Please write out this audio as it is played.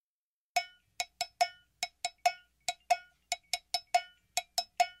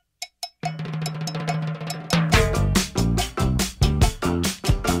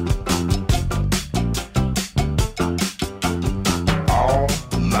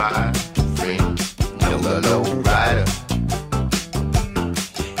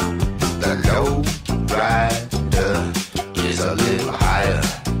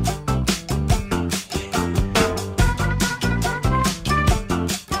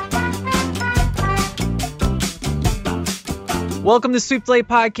Welcome to Sweep Play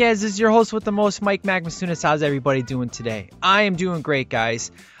Podcast. This is your host with the most, Mike Macmasunas. How's everybody doing today? I am doing great,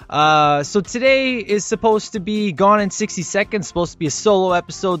 guys. So today is supposed to be Gone in 60 Seconds, supposed to be a solo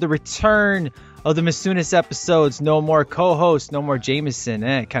episode, the return of the Masunas episodes. No more co-host, no more Jameson.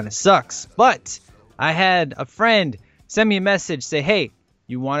 It kind of sucks. But I had a friend send me a message, say, hey,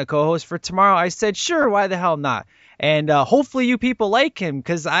 you want a co-host for tomorrow? I said, sure, why the hell not? And hopefully you people like him,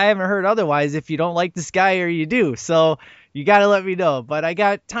 because I haven't heard otherwise if you don't like this guy or you do. So you got to let me know. But I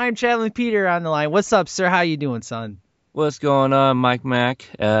got Time Traveling Peter on the line. What's up, sir? How you doing, son? What's going on, Mike Mac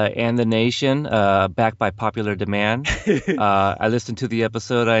and the nation, back by popular demand. I listened to the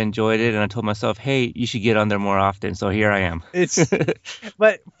episode, I enjoyed it, and I told myself, hey, you should get on there more often, so here I am.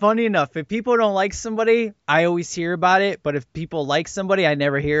 But funny enough, if people don't like somebody, I always hear about it, but if people like somebody, I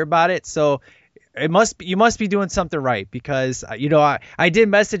never hear about it, so you must be doing something right, because, I did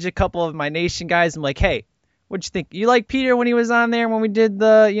message a couple of my nation guys, I'm like, hey, what'd you think? You like Peter when he was on there when we did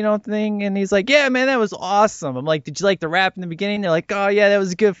the, thing? And he's like, yeah, man, that was awesome. I'm like, did you like the rap in the beginning? They're like, oh, yeah, that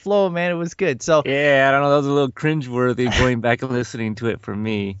was a good flow, man. It was good. So yeah, I don't know. That was a little cringeworthy going back and listening to it for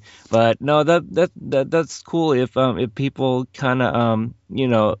me. But no, that's cool if people kind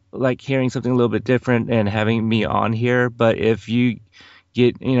of, like hearing something a little bit different and having me on here. But if you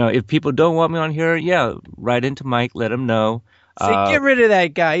get, if people don't want me on here, yeah, write into Mike, let him know. Say, get rid of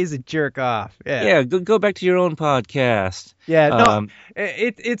that guy. He's a jerk off. Yeah, go back to your own podcast. Yeah, no,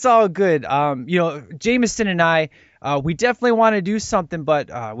 it's all good. Jameson and I, we definitely want to do something,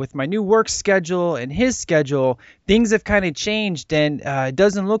 but with my new work schedule and his schedule, things have kind of changed, and it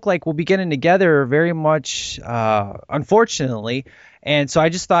doesn't look like we'll be getting together very much, unfortunately. And so I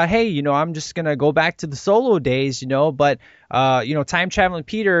just thought, hey, I'm just going to go back to the solo days, but, Time Traveling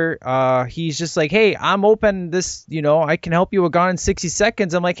Peter, he's just like, hey, I'm open this, I can help you with Gone in 60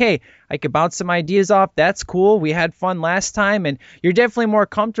 Seconds. I'm like, hey, I could bounce some ideas off. That's cool. We had fun last time, and you're definitely more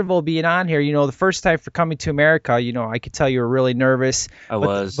comfortable being on here. The first time for coming to America, I could tell you were really nervous.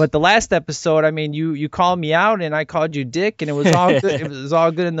 But the last episode, I mean, you called me out and I called you Dick, and it was all good. It was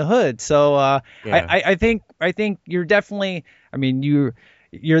all good in the hood. So yeah. I think you're definitely, I mean,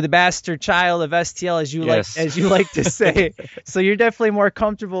 you're the bastard child of STL, as you like to say. So you're definitely more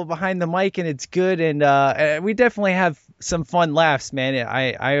comfortable behind the mic, and it's good. And we definitely have some fun laughs, man.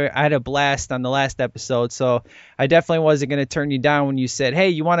 I had a blast on the last episode, so I definitely wasn't going to turn you down when you said, hey,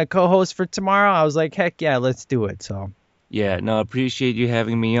 you want to co-host for tomorrow? I was like, heck yeah, let's do it. So yeah, no, I appreciate you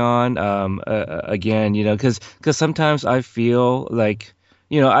having me on. Again, because sometimes I feel like,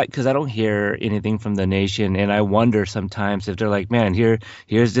 because I don't hear anything from the nation, and I wonder sometimes if they're like, man,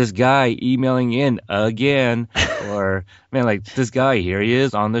 here's this guy emailing in again, or man, like this guy, here he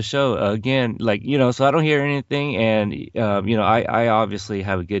is on the show again, like, so I don't hear anything, and I obviously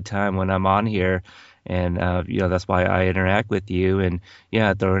have a good time when I'm on here, and that's why I interact with you, and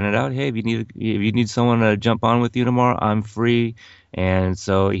yeah, throwing it out, hey, if you need someone to jump on with you tomorrow, I'm free, and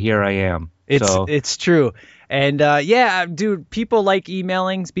so here I am. It's true. And dude, people like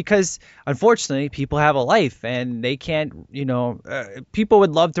emailings because unfortunately people have a life and they can't, people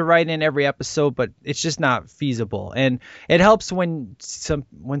would love to write in every episode, but it's just not feasible. And it helps when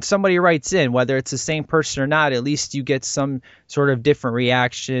somebody writes in, whether it's the same person or not, at least you get some sort of different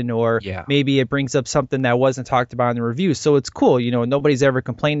reaction, or maybe it brings up something that wasn't talked about in the review. So it's cool. Nobody's ever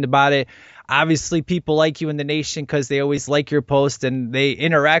complained about it. Obviously, people like you in the nation because they always like your post and they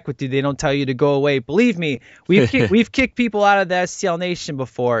interact with you. They don't tell you to go away. Believe me, we've kicked people out of the STL Nation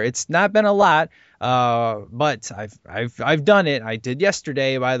before. It's not been a lot, but I've done it. I did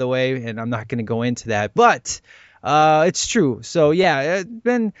yesterday, by the way, and I'm not going to go into that. But it's true. So yeah,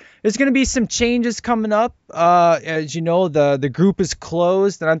 there's going to be some changes coming up. As you know, the group is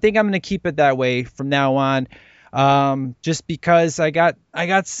closed, and I think I'm going to keep it that way from now on. Just because I got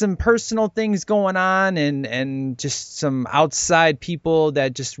some personal things going on and just some outside people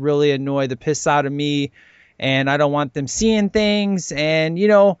that just really annoy the piss out of me, and I don't want them seeing things. And,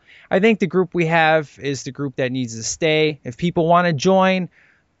 I think the group we have is the group that needs to stay. If people want to join,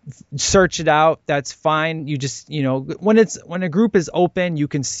 search it out. That's fine. You just, when a group is open, you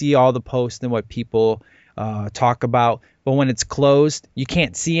can see all the posts and what people talk about. But when it's closed, you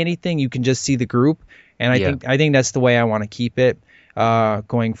can't see anything. You can just see the group. And I think that's the way I want to keep it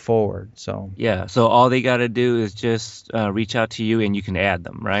going forward. So yeah, so all they got to do is just reach out to you, and you can add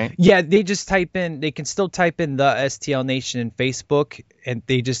them, right? Yeah, they just they can still type in the STL Nation in Facebook, and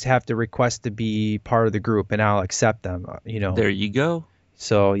they just have to request to be part of the group, and I'll accept them. There you go.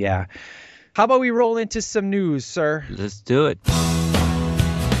 So yeah, how about we roll into some news, sir? Let's do it.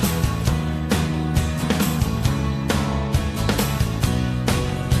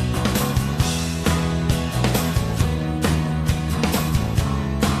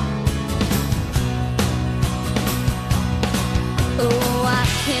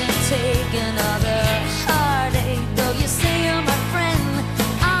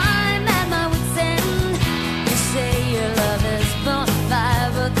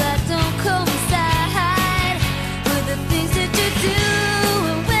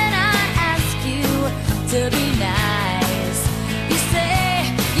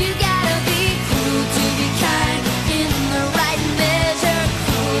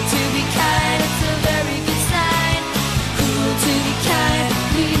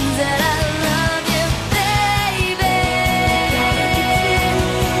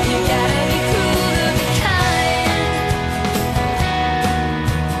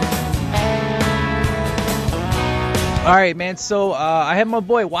 All right, man. So I had my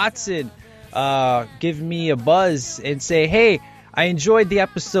boy Watson give me a buzz and say, hey, I enjoyed the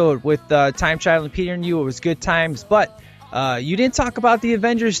episode with Time Traveling Peter and you. It was good times, but you didn't talk about the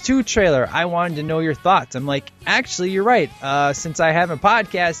Avengers 2 trailer. I wanted to know your thoughts. I'm like, actually, you're right. Since I haven't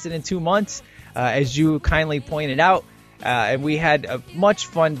podcasted in 2 months, as you kindly pointed out, and we had much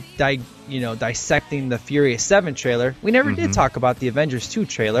fun dissecting the Furious 7 trailer, we never did talk about the Avengers 2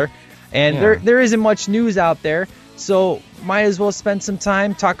 trailer. And there isn't much news out there. So might as well spend some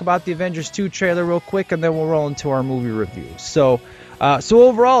time, talk about the Avengers 2 trailer real quick, and then we'll roll into our movie review. So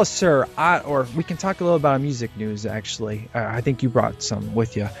overall, sir, or we can talk a little about music news, actually. I think you brought some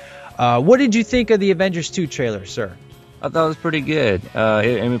with you. What did you think of the Avengers 2 trailer, sir? I thought it was pretty good.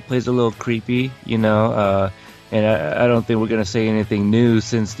 It plays a little creepy, and I don't think we're going to say anything new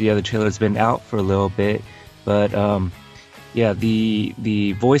since the other trailer's been out for a little bit. But yeah, the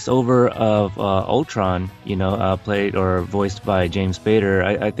voiceover of Ultron, played or voiced by James Spader.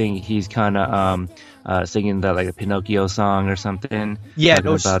 I think he's kind of singing that like a Pinocchio song or something. Yeah,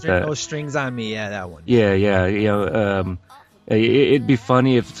 no strings on me. Yeah, that one. Yeah. It'd be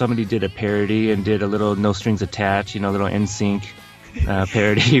funny if somebody did a parody and did a little No Strings Attached, little NSYNC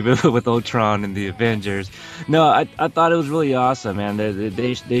parody with Ultron and the Avengers. No, I thought it was really awesome, man.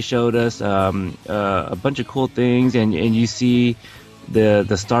 They showed us a bunch of cool things, and you see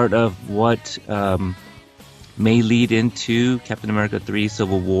the start of what may lead into Captain America 3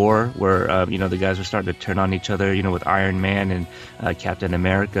 Civil War, where the guys are starting to turn on each other, with Iron Man and Captain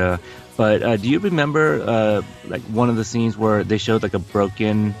America. But do you remember like one of the scenes where they showed like a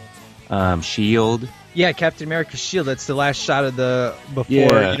broken shield? Yeah, Captain America's shield. That's the last shot of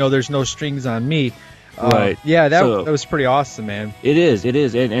before, there's no strings on me. Right. Yeah, that was pretty awesome, man. It is.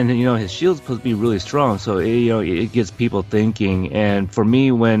 And his shield's supposed to be really strong, so it gets people thinking. And for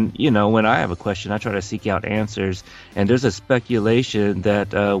me, when I have a question, I try to seek out answers. And there's a speculation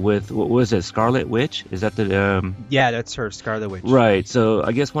that with, what was it, Scarlet Witch? Is that the... Yeah, that's her, Scarlet Witch. Right. So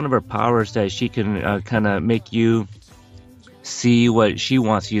I guess one of her powers that she can kind of make you see what she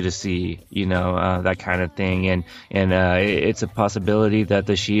wants you to see, that kind of thing. And it's a possibility that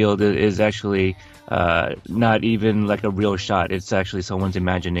the shield is actually not even like a real shot. It's actually someone's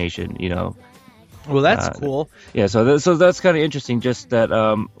imagination, Well, that's cool. Yeah, so that's kind of interesting. Just that,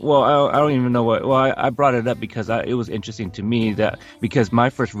 I don't even know what. Well, I brought it up because it was interesting to me because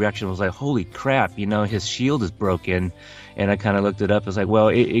my first reaction was like, holy crap, his shield is broken, and I kind of looked it up. It's like, well,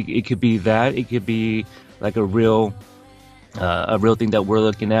 it could be that. It could be like a real thing that we're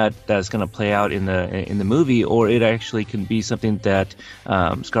looking at that's going to play out in the movie, or it actually can be something that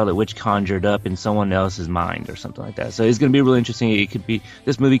Scarlet Witch conjured up in someone else's mind or something like that. So it's going to be really interesting.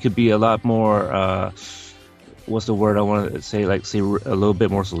 This movie could be a lot more what's the word I want to say, like say a little bit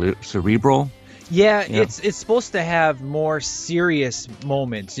more cerebral. Yeah, it's supposed to have more serious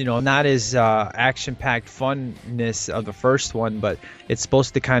moments, not as action-packed funness of the first one, but it's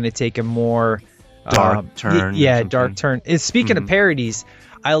supposed to kind of take a more dark turn. Yeah, dark turn. Speaking of parodies,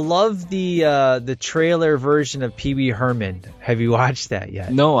 I love the trailer version of Pee Wee Herman. Have you watched that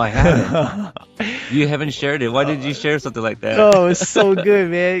yet? No, I haven't. You haven't shared it. Why did you share something like that? Oh, it's so good,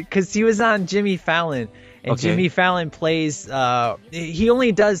 man. Because he was on Jimmy Fallon. And Okay. Jimmy Fallon plays, he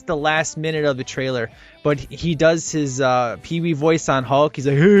only does the last minute of the trailer, but he does his Pee Wee voice on Hulk. He's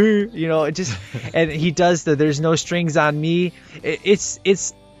like, and he does there's no strings on me.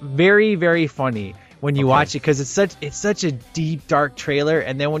 It's very, very funny when you watch it, because it's such a deep, dark trailer,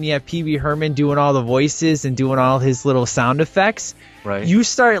 and then when you have Pee Wee Herman doing all the voices and doing all his little sound effects, Right. you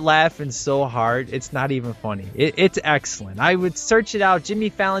start laughing so hard it's not even funny. It's excellent. I would search it out: Jimmy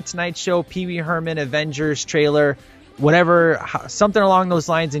Fallon Tonight Show, Pee Wee Herman Avengers trailer, whatever, something along those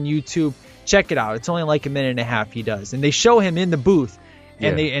lines in YouTube. Check it out. It's only like a minute and a half he does, and they show him in the booth.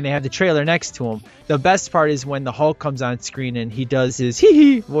 And they have the trailer next to him. The best part is when the Hulk comes on screen and he does his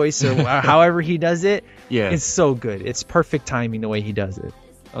hee-hee voice or however he does it. Yeah. It's so good. It's perfect timing the way he does it.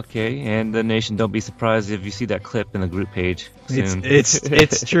 Okay, and the nation, don't be surprised if you see that clip in the group page soon.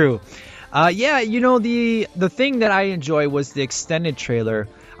 It's true. The thing that I enjoy was the extended trailer.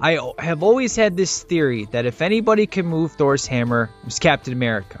 I have always had this theory that if anybody can move Thor's hammer, it was Captain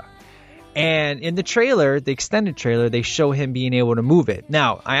America. And in the trailer, the extended trailer, they show him being able to move it.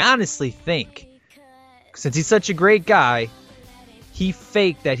 Now, I honestly think, since he's such a great guy, he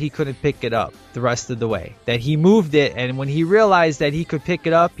faked that he couldn't pick it up the rest of the way. That he moved it, and when he realized that he could pick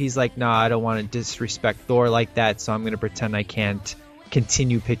it up, he's like, nah, I don't want to disrespect Thor like that, so I'm going to pretend I can't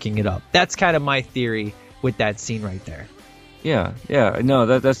continue picking it up. That's kind of my theory with that scene right there. Yeah.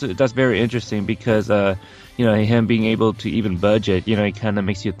 No, that's very interesting because him being able to even budget, it kind of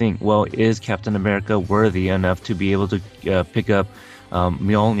makes you think, well, is Captain America worthy enough to be able to pick up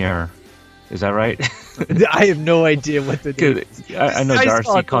Mjolnir? Is that right? I have no idea what the name is. I know I just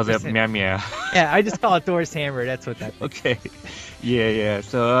call Darcy it calls it Thor's meow meow. Yeah, I just call it Thor's hammer. That's what that. Okay. Yeah.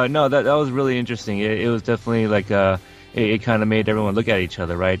 So no, that was really interesting. It was definitely like it kind of made everyone look at each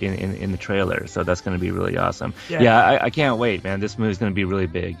other, right, in the trailer. So that's going to be really awesome. Yeah, I can't wait, man. This movie's going to be really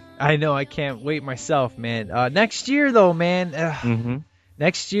big. I know. I can't wait myself, man. Next year, though, man.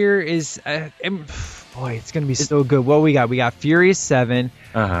 Next year is, boy, it's going to be so good. What we got? We got Furious 7.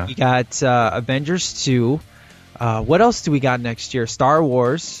 We got Avengers 2. What else do we got next year? Star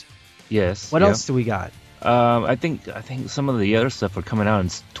Wars. Yes. What else do we got? I think some of the other stuff are coming out in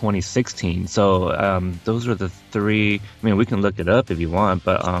 2016. So those are the three. I mean, we can look it up if you want,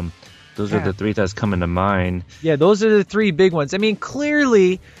 but those are the three that's coming to mind. Yeah, those are the three big ones. I mean,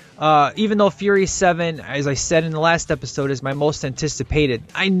 clearly, even though Furious 7, as I said in the last episode, is my most anticipated,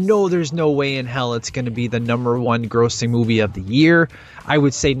 I know there's no way in hell it's going to be the number one grossing movie of the year. I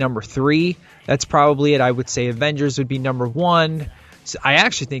would say number 3. That's probably it. I would say Avengers would be number 1. So I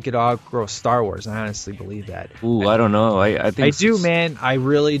actually think it'll outgrow Star Wars. I honestly believe that. Ooh, I don't know. I think I do, man. I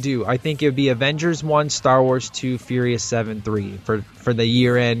really do. I think it would be Avengers 1, Star Wars 2, Furious 7, 3 for the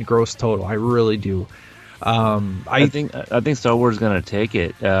year-end gross total. I really do. I think Star Wars is gonna take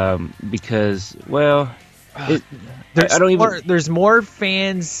it because, well, there's more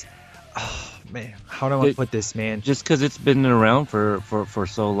fans. Oh, man, how do I put this, man? Just because it's been around for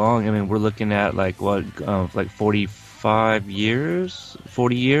so long. I mean, we're looking at like 45 years,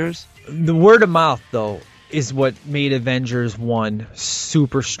 40 years. The word of mouth, though, is what made Avengers 1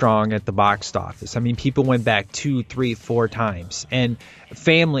 super strong at the box office. I mean, people went back 2, 3, 4 times. And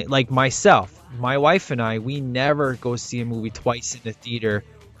family, like myself, my wife and I, we never go see a movie twice in the theater.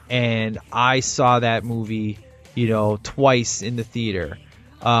 And I saw that movie, twice in the theater.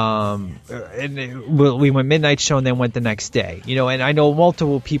 We went midnight show and then went the next day, and I know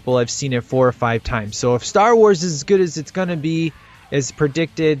multiple people have seen it 4 or 5 times. So if Star Wars is as good as it's going to be, as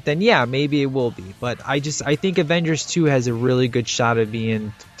predicted, then yeah, maybe it will be. But I think Avengers 2 has a really good shot of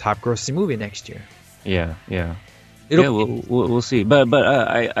being top grossing movie next year. Yeah. We'll see. But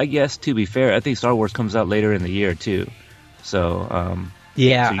I guess, to be fair, I think Star Wars comes out later in the year too. So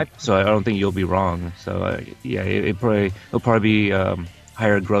so I don't think you'll be wrong. So it'll probably be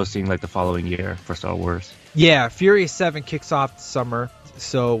higher grossing like the following year for Star Wars. Yeah, Furious 7 kicks off the summer,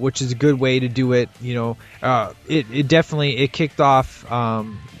 so which is a good way to do it. It definitely kicked off.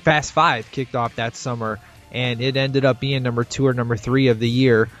 Fast 5 kicked off that summer, and it ended up being number 2 or number 3 of the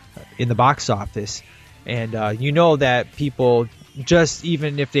year in the box office. And that people, just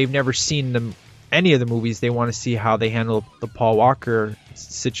even if they've never seen any of the movies, they want to see how they handle the Paul Walker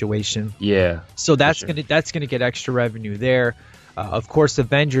situation. Yeah. So that's gonna get extra revenue there. Of course,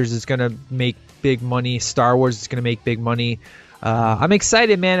 Avengers is going to make big money. Star Wars is going to make big money. I'm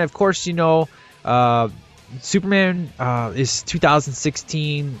excited, man. Of course, Superman is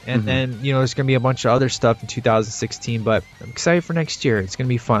 2016, and then, there's going to be a bunch of other stuff in 2016. But I'm excited for next year. It's going to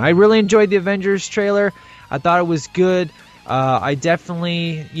be fun. I really enjoyed the Avengers trailer. I thought it was good. I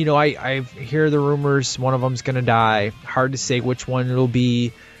definitely, I hear the rumors one of them's going to die. Hard to say which one it'll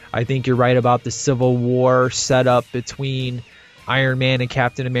be. I think you're right about the Civil War setup between Iron Man and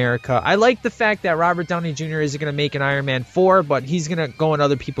Captain America. I like the fact that Robert Downey Jr. isn't going to make an Iron Man 4, but he's going to go in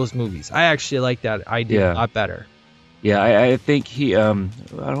other people's movies. I actually like that idea a lot better. Yeah, I think he. I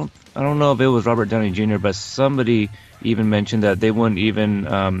don't know if it was Robert Downey Jr., but somebody even mentioned that they wouldn't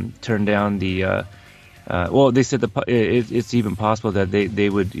even turn down the. They said it's even possible that they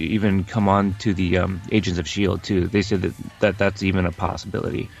would even come on to the Agents of S.H.I.E.L.D. too. They said that's even a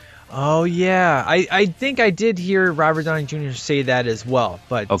possibility. Oh, yeah. I think I did hear Robert Downey Jr. say that as well.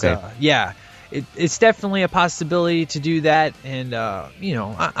 But, okay. It's definitely a possibility to do that. And,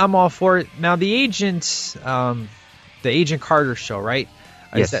 I'm all for it. Now, the Agent Carter show, right?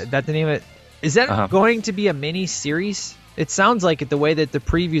 Yes. Is that the name of it? Is that going to be a mini series? It sounds like it the way that the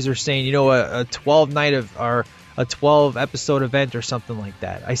previews are saying, a 12 episode event or something like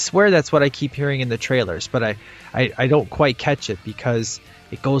that. I swear that's what I keep hearing in the trailers, but I don't quite catch it because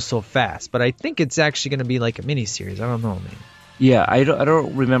it goes so fast. But I think it's actually going to be like a mini series. I don't know, man. Yeah, I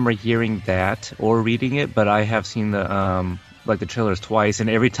don't remember hearing that or reading it, but I have seen the trailers twice, and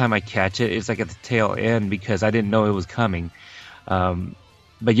every time I catch it, it's like at the tail end because I didn't know it was coming.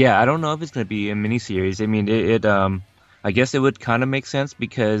 But yeah, I don't know if it's going to be a mini series. I mean, I guess it would kind of make sense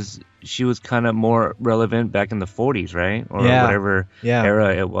because she was kind of more relevant back in the 40s, right? Or whatever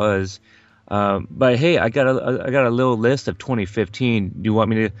era it was. But hey, I got a little list of 2015. Do you want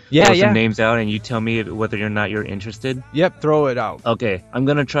me to Yeah, throw yeah. some names out and you tell me whether or not you're interested? Yep, throw it out. Okay, I'm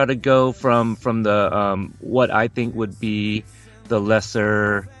gonna try to go from the what I think would be the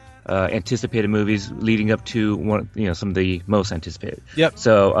lesser anticipated movies leading up to some of the most anticipated. Yep.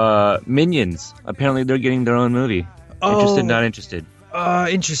 So Minions, apparently they're getting their own movie. Interested, not interested?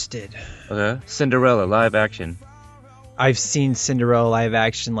 Interested. Okay. Cinderella live action. I've seen Cinderella live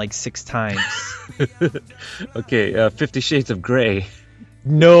action like 6 times. Okay, 50 Shades of Grey.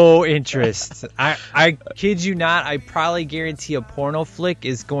 No interest. I kid you not, I probably guarantee a porno flick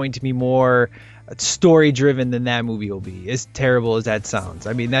is going to be more story driven than that movie will be. As terrible as that sounds.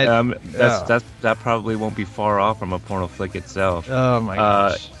 I mean that probably won't be far off from a porno flick itself. Oh my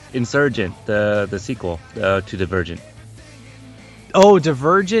gosh. Insurgent, the sequel to Divergent. Oh,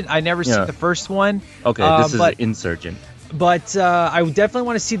 Divergent. I never seen the first one. Okay, this is Insurgent. But I would definitely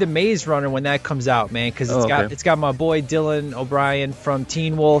want to see the Maze Runner when that comes out, man, because it's got my boy Dylan O'Brien from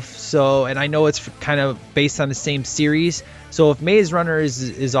Teen Wolf. So, and I know it's kind of based on the same series. So if Maze Runner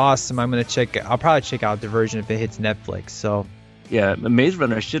is awesome, I'll probably check out Divergent if it hits Netflix. So yeah, Maze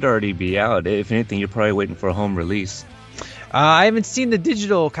Runner should already be out. If anything, you're probably waiting for a home release. I haven't seen the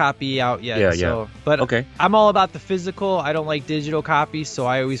digital copy out yet. Yeah. But okay. I'm all about the physical. I don't like digital copies, so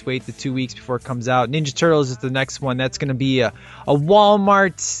I always wait the 2 weeks before it comes out. Ninja Turtles is the next one. That's going to be a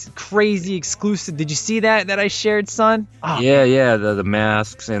Walmart crazy exclusive. Did you see that I shared, son? Oh, yeah. The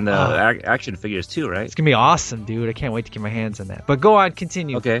masks and the action figures too, right? It's going to be awesome, dude. I can't wait to get my hands on that. But go on,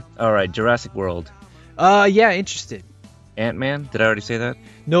 continue. Okay. All right. Jurassic World. Yeah, interested. Ant-Man? Did I already say that?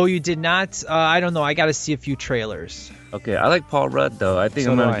 No, you did not. I don't know. I got to see a few trailers. Okay, I like Paul Rudd though. I think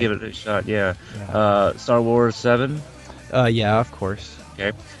I'm gonna give it a shot. Yeah. Star Wars 7. Yeah, of course.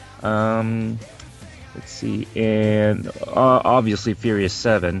 Okay. Let's see, and obviously Furious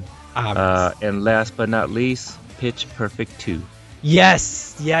 7. And last but not least, Pitch Perfect 2.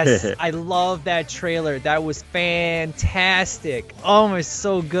 Yes. I love that trailer. That was fantastic. Oh, it's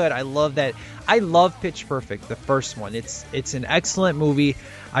so good. I love that. I love Pitch Perfect, the first one. It's an excellent movie.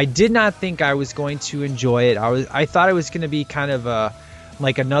 I did not think I was going to enjoy it. I thought it was going to be kind of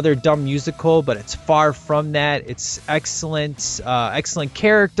like another dumb musical, but it's far from that. It's excellent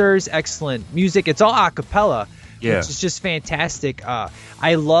characters, excellent music. It's all a cappella, which is just fantastic.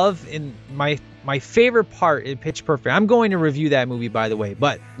 I love in my favorite part in Pitch Perfect. I'm going to review that movie, by the way,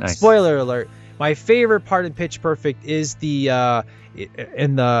 but Spoiler alert. My favorite part in Pitch Perfect is the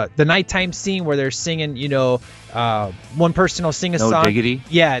nighttime scene where they're singing, one person will sing a song. No Diggity?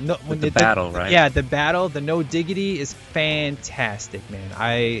 Yeah. The battle, right? Yeah, the battle, the No Diggity is fantastic, man.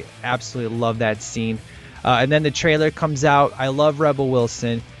 I absolutely love that scene. And then the trailer comes out. I love Rebel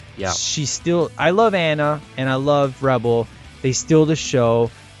Wilson. Yeah. I love Anna and I love Rebel. They steal the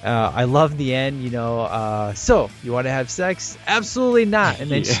show. I love the end, so you want to have sex? Absolutely not. And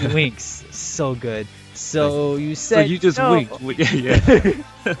then she winks. So good. So you said you just no. winked. Yeah.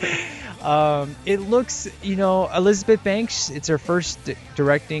 It looks, Elizabeth Banks, it's her first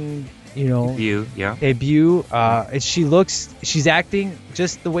directing, debut. She's acting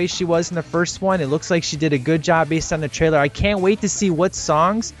just the way she was in the first one. It looks like she did a good job based on the trailer. I can't wait to see what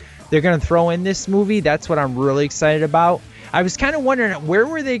songs they're going to throw in this movie. That's what I'm really excited about. I was kind of wondering where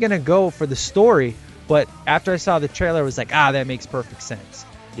were they going to go for the story, but after I saw the trailer, I was like, that makes perfect sense.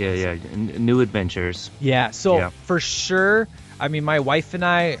 Yeah. New adventures. Yeah, for sure. I mean, my wife and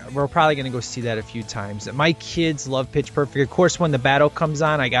we're probably going to go see that a few times. My kids love Pitch Perfect. Of course, when the battle comes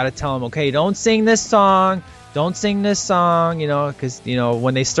on, I got to tell them, okay, don't sing this song, because,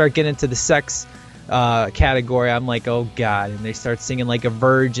 when they start getting into the sex category, I'm like, oh, God. And they start singing like a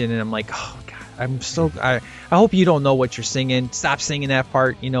virgin, and I'm like, oh, God. I hope you don't know what you're singing. Stop singing that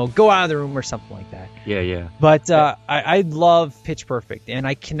part. Go out of the room or something like that. Yeah. But I love Pitch Perfect, and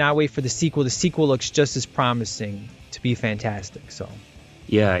I cannot wait for the sequel. The sequel looks just as promising to be fantastic. So.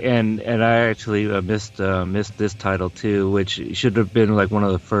 Yeah, and I actually missed this title too, which should have been like one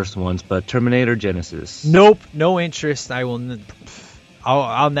of the first ones. But Terminator Genesis. Nope, no interest. I'll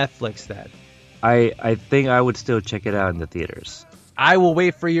Netflix that. I think I would still check it out in the theaters. I will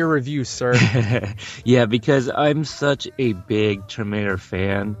wait for your review, sir. Yeah, because I'm such a big Terminator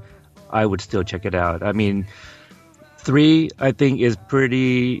fan, I would still check it out. I mean, 3, I think, is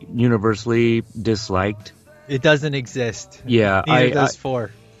pretty universally disliked. It doesn't exist. Yeah. Neither does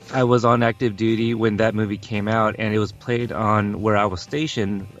 4. I was on active duty when that movie came out, and it was played on where I was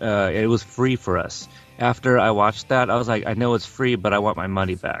stationed. It was free for us. after I watched that, I was like, I know it's free, but I want my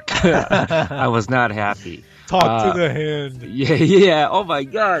money back. I was not happy. Talk to the hand. Yeah. Oh my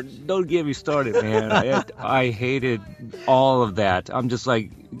God, don't get me started, man. I hated all of that. I'm just like,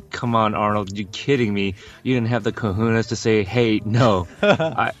 come on, Arnold, you kidding me? You didn't have the kahunas to say, hey, no.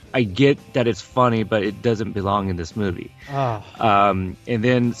 I get that it's funny, but it doesn't belong in this movie. Oh. And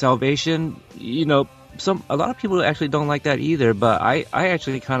then Salvation, a lot of people actually don't like that either, but I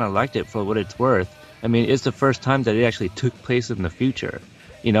actually kind of liked it for what it's worth. I mean, it's the first time that it actually took place in the future,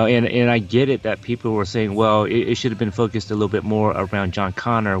 and I get it that people were saying, well, it should have been focused a little bit more around John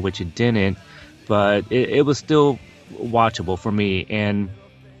Connor, which it didn't, but it was still watchable for me. And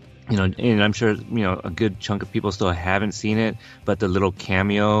and I'm sure, a good chunk of people still haven't seen it, but the little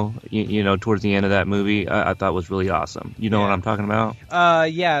cameo, towards the end of that movie, I thought was really awesome. You know what I'm talking about?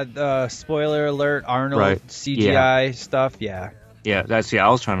 Spoiler alert, Arnold, right. CGI stuff, yeah. Yeah, I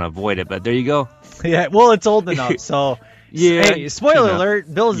was trying to avoid it, but there you go. Yeah, well, it's old enough, so... Yeah. Hey, spoiler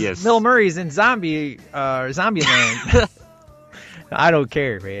alert, Bill Murray's in Zombieland. I don't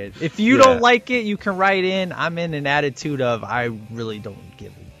care, man. If you don't like it, you can write in. I'm in an attitude of I really don't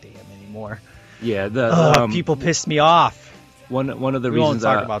give a damn anymore. Yeah, people pissed me off. One of the we reasons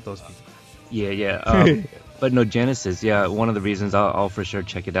won't talk about those people. Yeah. But no, Genesis. Yeah, one of the reasons I'll for sure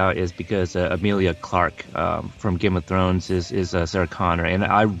check it out is because Emilia Clarke from Game of Thrones is Sarah Connor, and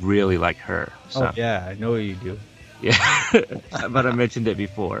I really like her. So. Oh yeah, I know you do. Yeah, but I mentioned it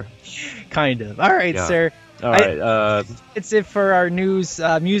before. Kind of. All right, sir. All right. It's it for our news.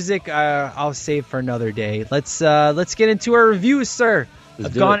 Music, I'll save for another day. Let's get into our reviews, sir.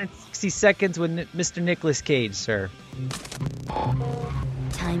 I've gone in 60 seconds with Mr. Nicolas Cage, sir.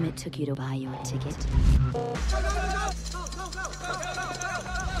 Time it took you to buy your ticket.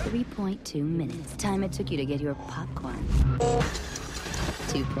 3.2 minutes. Time it took you to get your popcorn.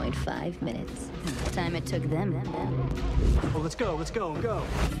 2.5 minutes. Time it took them. Well, let's go.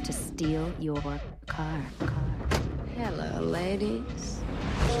 To steal your car. Hello, ladies.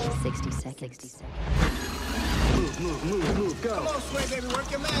 60 seconds. Move, go. Come on, Sway, baby, work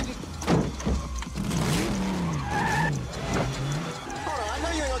your magic. Hold on, I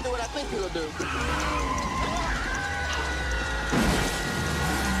know you ain't gonna do what I think you'll do.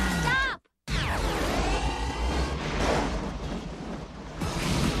 Stop!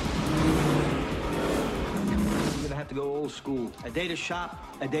 You're gonna have to go old school. A day to shop,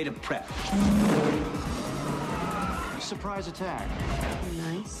 a day to prep. Surprise attack.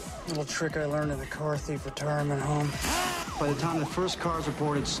 Nice. Little trick I learned in the car thief retirement home. By the time the first car's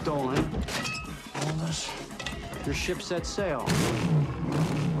reported stolen, All this. your ship set sail.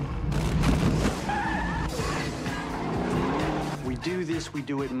 We do this, we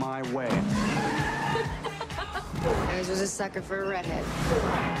do it my way. Yours was a sucker for a redhead.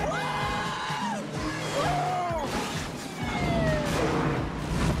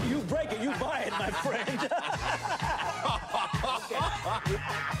 You break it, you buy it, my friend.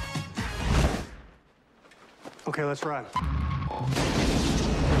 Okay, let's ride.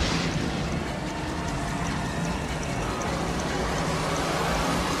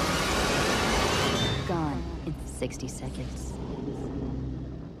 Gone in 60 seconds.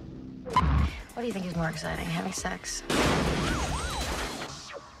 What do you think is more exciting, having sex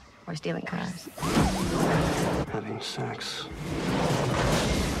or stealing cars? Having sex.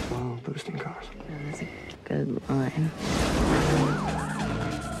 While boosting cars. Oh, that's a good line.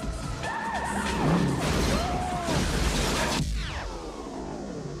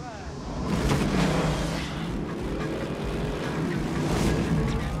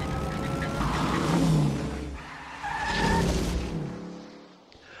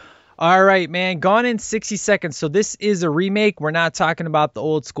 All right, man. Gone in 60 seconds. So this is a remake. We're not talking about the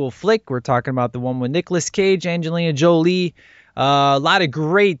old school flick. We're talking about the one with Nicolas Cage, Angelina Jolie. A lot of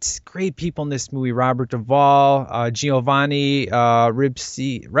great people in this movie. Robert Duvall, Giovanni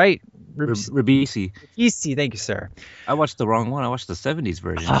Ribisi, right? Ribisi. Ribisi. Thank you, sir. I watched the wrong one. I watched the 70s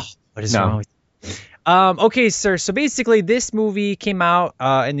version. Oh, what is wrong with you? Okay, sir. So basically, this movie came out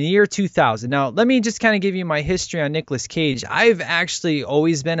in the year 2000. Now, let me just kind of give you my history on Nicolas Cage. I've actually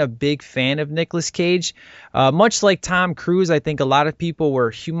always been a big fan of Nicolas Cage. Much like Tom Cruise, I think a lot of people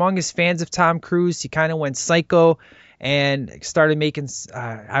were humongous fans of Tom Cruise. He kind of went psycho and started making,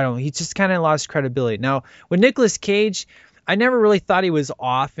 he just kind of lost credibility. Now, with Nicolas Cage, I never really thought he was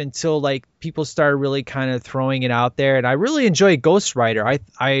off until like people started really kind of throwing it out there. And I really enjoyed Ghost Rider.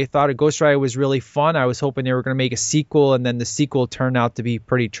 I thought a Ghost Rider was really fun. I was hoping they were going to make a sequel, and then the sequel turned out to be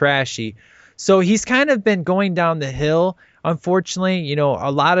pretty trashy. So he's kind of been going down the hill. Unfortunately,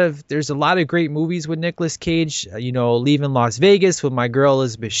 there's a lot of great movies with Nicolas Cage, Leaving Las Vegas with my girl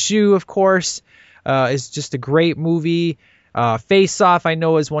Elizabeth Shue, of course. is just a great movie. Face Off, I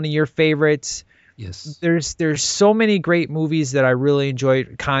know, is one of your favorites. Yes. There's so many great movies that I really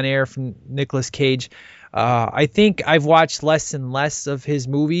enjoyed. Con Air from Nicolas Cage. I think I've watched less and less of his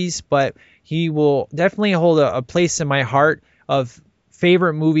movies, but he will definitely hold a place in my heart of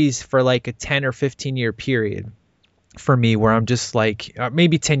favorite movies for like a 10 or 15 year period for me, where I'm just like,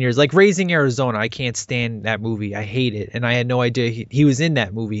 maybe 10 years, like Raising Arizona. I can't stand that movie. I hate it. And I had no idea he was in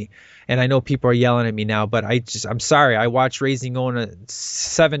that movie. And I know people are yelling at me now, but I'm sorry. I watched Raising Arizona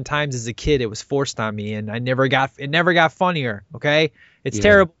 7 times as a kid. It was forced on me, and it never got funnier. Okay. It's a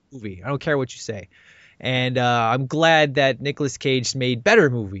terrible movie. I don't care what you say. And I'm glad that Nicolas Cage made better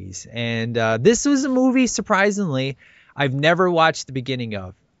movies. And this was a movie, surprisingly, I've never watched the beginning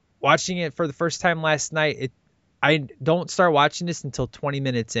of. Watching it for the first time last night, I don't start watching this until 20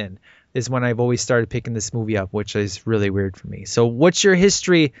 minutes in is when I've always started picking this movie up, which is really weird for me. So what's your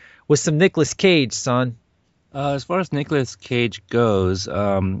history with some Nicolas Cage, son? As far as Nicolas Cage goes,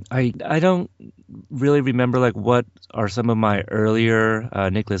 I don't really remember like what are some of my earlier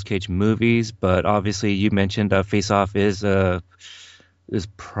Nicolas Cage movies, but obviously you mentioned Face Off is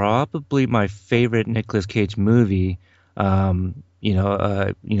probably my favorite Nicolas Cage movie. I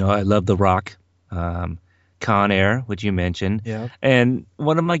love The Rock, Con Air, which you mentioned, and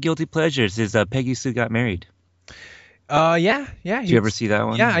one of my guilty pleasures is Peggy Sue Got Married. Yeah. Did you ever see that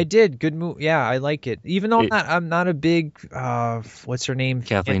one? Yeah, I did. Good movie. Yeah, I like it. Even though I'm not a big what's her name?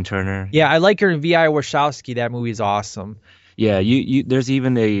 Kathleen Turner. Yeah, I like her in V.I. Warshawski. That movie is awesome. Yeah, you there's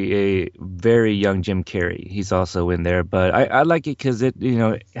even a very young Jim Carrey. He's also in there, but I like it because it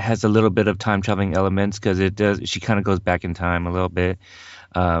has a little bit of time traveling elements because she kind of goes back in time a little bit.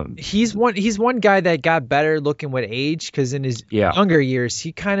 He's one guy that got better looking with age, because in his younger years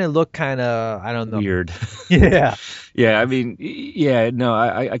he kind of looked I don't know, weird. Yeah. Yeah, I mean, no,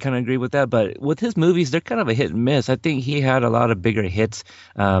 I kind of agree with that. But with his movies, they're kind of a hit and miss. I think he had a lot of bigger hits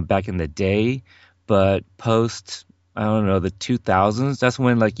back in the day, but post, I don't know, the 2000s, that's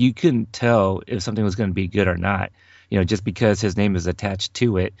when like you couldn't tell if something was going to be good or not, just because his name is attached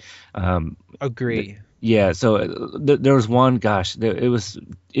to it. Agree. Yeah, so there was one, it was,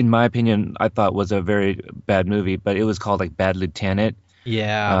 in my opinion, I thought was a very bad movie, but it was called like Bad Lieutenant.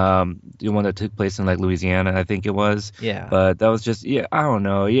 Yeah. The one that took place in like Louisiana, I think it was. Yeah. But that was just, I don't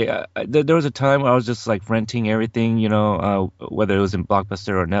know. Yeah, there was a time where I was just like renting everything, whether it was in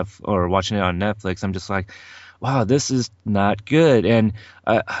Blockbuster or watching it on Netflix. I'm just like, wow, this is not good. And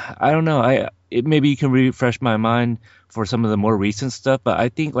I don't know. Maybe you can refresh my mind for some of the more recent stuff, but I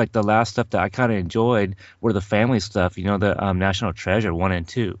think like the last stuff that I kind of enjoyed were the family stuff, the National Treasure 1 and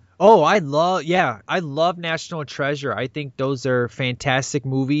 2. Oh, I love National Treasure. I think those are fantastic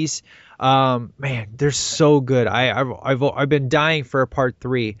movies. Man, they're so good. I've been dying for a part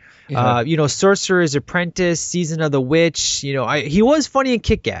 3. Yeah. Sorcerer's Apprentice, Season of the Witch. He was funny in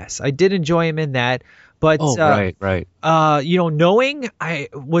Kick-Ass. I did enjoy him in that. But right. Knowing, I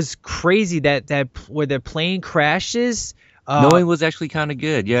was crazy that where the plane crashes. Knowing was actually kind of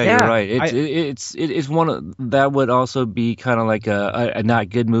good. Yeah, you're right. It's one of, that would also be kind of like a not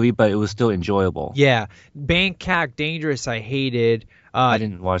good movie, but it was still enjoyable. Yeah, Bangkok Dangerous, I hated. I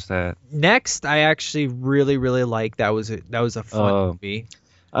didn't watch that. Next, I actually really really liked. That was a fun movie.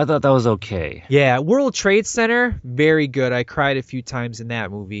 I thought that was okay. Yeah, World Trade Center, very good. I cried a few times in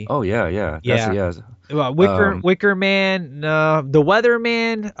that movie. Oh yeah. Wicker Man, The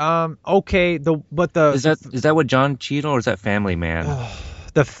Weatherman, okay. Is that what John Cheadle, or is that Family Man?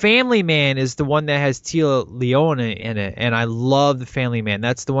 The Family Man is the one that has Tia Leone in it, and I love The Family Man.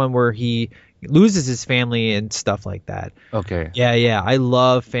 That's the one where he loses his family and stuff like that. Okay. Yeah, I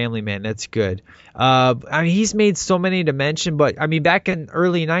love Family Man. That's good. He's made so many to mention, but back in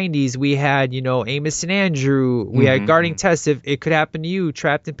early 90s, we had, Amos and Andrew, we had Guarding Tess, If It Could Happen to You,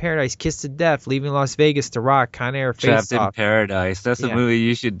 Trapped in Paradise, Kiss of Death, Leaving Las Vegas, The Rock, Con Air, Face Off. Trapped in Paradise. That's a movie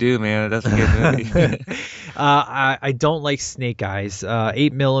you should do, man. That's a good movie. I don't like Snake Eyes.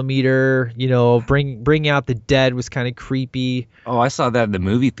 8mm, Bring Out the Dead was kind of creepy. Oh, I saw that in the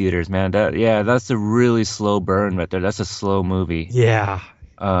movie theaters, man. That's a really slow burn right there. That's a slow movie. Yeah.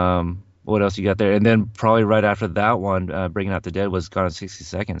 What else you got there? And then probably right after that one, Bringing Out the Dead was Gone in 60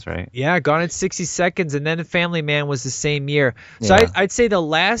 Seconds, right? Yeah, Gone in 60 Seconds, and then Family Man was the same year. So I'd say the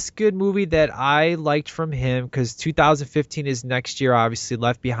last good movie that I liked from him, because 2015 is next year, obviously,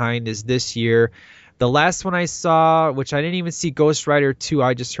 Left Behind is this year. The last one I saw, which I didn't even see, Ghost Rider 2,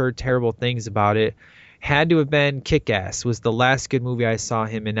 I just heard terrible things about it, had to have been Kick-Ass, was the last good movie I saw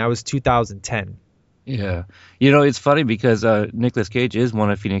him in. That was 2010. Yeah. You know, it's funny because Nicolas Cage is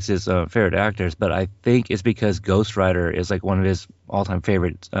one of Phoenix's favorite actors, but I think it's because Ghost Rider is like one of his all-time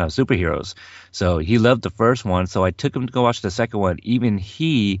favorite superheroes. So he loved the first one, so I took him to go watch the second one. Even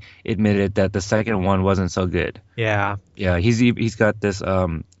he admitted that the second one wasn't so good. Yeah. Yeah, he's got this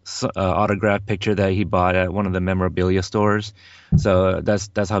autograph picture that he bought at one of the memorabilia stores. So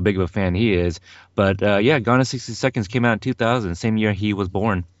that's how big of a fan he is. But yeah, Gone in 60 Seconds came out in 2000, same year he was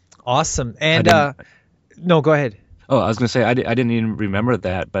born. Awesome. And didn't- no, go ahead. Oh, I was gonna say I didn't even remember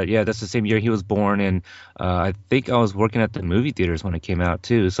that, but yeah, that's the same year he was born, and I think I was working at the movie theaters when it came out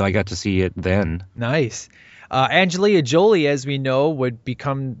too, so I got to see it then. Nice. Angelina Jolie, as we know, would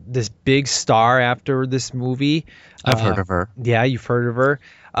become this big star after this movie. I've heard of her. Yeah, you've heard of her.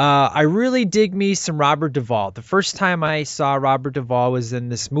 I really dig me some Robert Duvall. The first time I saw Robert Duvall was in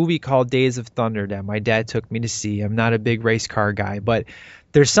this movie called Days of Thunder that my dad took me to see. I'm not a big race car guy, but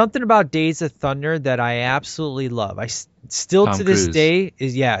there's something about Days of Thunder that I absolutely love. Still Tom to this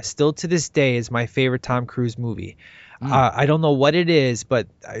Cruise. day is my favorite Tom Cruise movie. I don't know what it is, but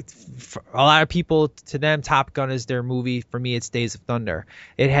for a lot of people, to them, Top Gun is their movie. For me, it's Days of Thunder.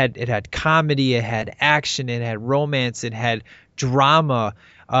 It had comedy, it had action, it had romance, it had drama.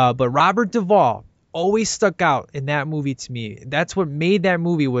 But Robert Duvall always stuck out in that movie to me. That's what made that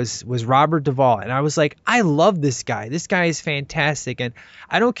movie was Robert Duvall. And I was like, I love this guy. This guy is fantastic. And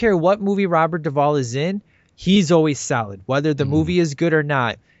I don't care what movie Robert Duvall is in, he's always solid, whether the movie is good or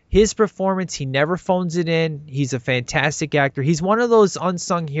not. His performance, he never phones it in. He's a fantastic actor. He's one of those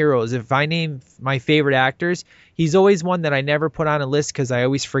unsung heroes. If I name my favorite actors, he's always one that I never put on a list because I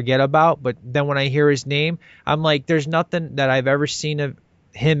always forget about. But then when I hear his name, I'm like, there's nothing that I've ever seen of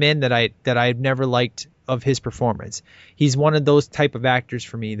him in that I've never liked of his performance. He's one of those type of actors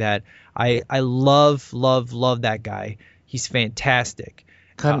for me that I love that guy. He's fantastic.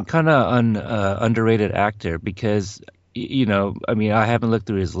 Kind of underrated actor because you know, I mean, I haven't looked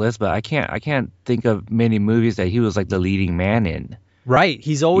through his list, but I can't think of many movies that he was like the leading man in. Right.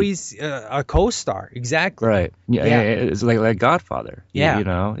 He's always a co-star. Exactly. Right. Yeah. Yeah. It's like Godfather. Yeah. You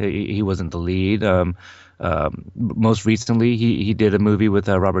know, he wasn't the lead. Most recently, he did a movie with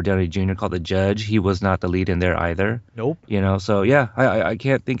Robert Downey Jr. called The Judge. He was not the lead in there either. Nope. You know, so yeah, I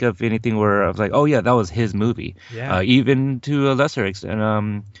can't think of anything where I was like, oh yeah, that was his movie. Yeah. Even to a lesser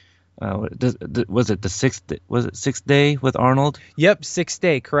extent, was it Sixth Day with Arnold? Yep. Sixth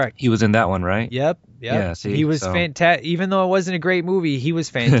Day. Correct. He was in that one, right? Yep. Yeah, see, he was so- fantastic. Even though it wasn't a great movie, he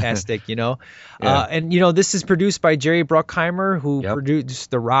was fantastic, you know. Yeah. And, you know, this is produced by Jerry Bruckheimer, who Yep. produced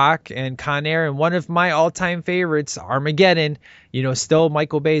The Rock and Con Air. And one of my all-time favorites, Armageddon, you know, still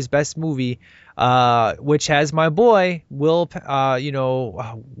Michael Bay's best movie, which has my boy, Will Patton.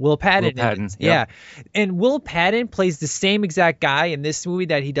 Will Patton, in it. yep. Yeah. And Will Patton plays the same exact guy in this movie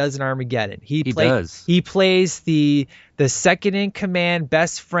that he does in Armageddon. He does. He plays the second in command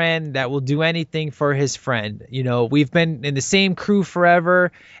best friend that will do anything for his friend. You know, we've been in the same crew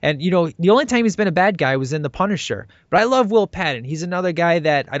forever, and you know, the only time he's been a bad guy was in The Punisher. But I love Will Patton. He's another guy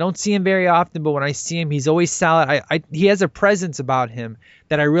that I don't see him very often, but when I see him, he's always solid. He has a presence about him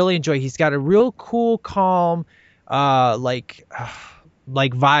that I really enjoy. He's got a real cool, calm, like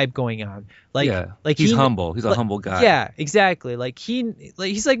vibe going on. He's humble. He's a humble guy. Yeah, exactly. He's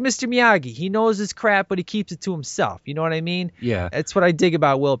like Mr. Miyagi. He knows his crap, but he keeps it to himself. You know what I mean? Yeah. That's what I dig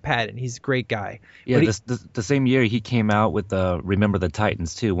about Will Patton. He's a great guy. Yeah, But the same year he came out with Remember the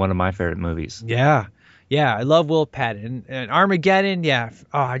Titans too, one of my favorite movies. yeah, I love Will Patton. And Armageddon, yeah.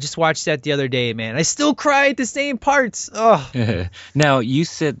 Oh, I just watched that the other day, man. I still cry at the same parts. Oh, Now you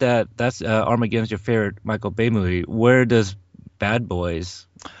said that's Armageddon's your favorite Michael Bay movie. Where does Bad Boys?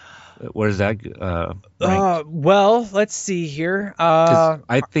 Where's that rank? well, let's see here. 'Cause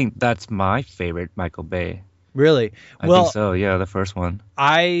I think that's my favorite Michael Bay. Really? I Well, think so. Yeah, the first one.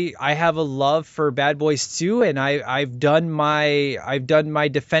 I have a love for Bad Boys 2, and I've done my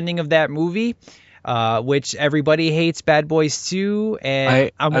defending of that movie, which everybody hates Bad Boys 2,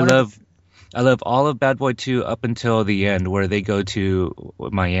 and I love all of Bad Boy 2 up until the end where they go to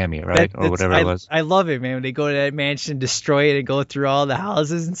Miami, right? Or whatever it was. I love it, man. When they go to that mansion, destroy it, and go through all the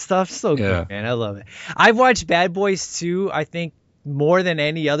houses and stuff. So Yeah. good, man. I love it. I've watched Bad Boys 2, I think, more than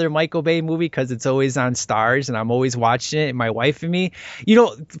any other Michael Bay movie because it's always on Stars, and I'm always watching it, and my wife and me. You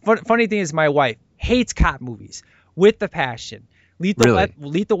know, funny thing is my wife hates cop movies with a passion.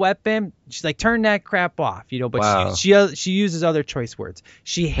 Lethal Weapon, she's like, turn that crap off, you know. But Wow. she uses other choice words.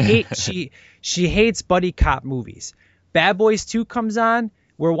 She hates buddy cop movies. Bad Boys 2 comes on.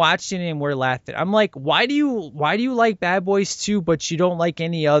 we're watching it and we're laughing. I'm like, why do you like Bad Boys 2, but you don't like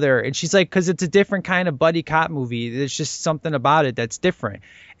any other? And she's like, because it's a different kind of buddy cop movie. There's just something about it that's different.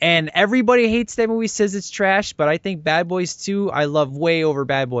 And everybody hates that movie, says it's trash, but I think Bad Boys 2 I love way over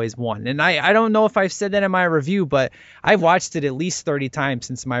Bad Boys 1. And I don't know if I've said that in my review, but I've watched it at least 30 times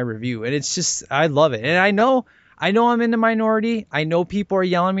since my review. And it's just, I love it. And I know I'm in the minority. I know people are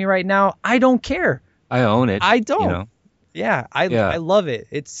yelling at me right now. I don't care. I own it. I don't. You know? I love it.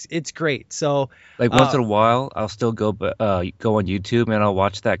 It's great. So like once in a while, I'll still go on YouTube and I'll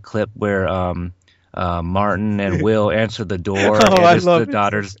watch that clip where Martin and Will answer the door and it's the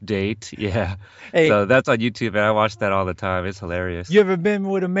daughter's date. Yeah. Hey, so that's on YouTube and I watch that all the time. It's hilarious. You ever been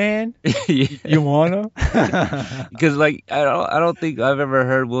with a man? Yeah. You wanna? Because like I don't think I've ever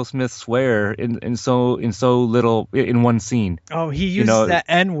heard Will Smith swear in so little in one scene. Oh, he uses that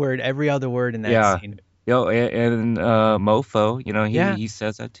N word every other word in that scene. Yo, and Mofo, he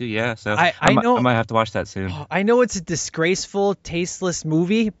says that too. Yeah, so I know I might have to watch that soon. I know it's a disgraceful, tasteless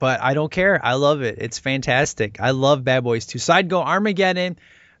movie, but I don't care. I love it. It's fantastic. I love Bad Boys 2. So I'd go Armageddon,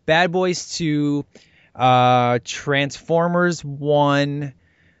 Bad Boys 2, Transformers 1,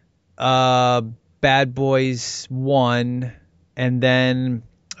 Bad Boys 1, and then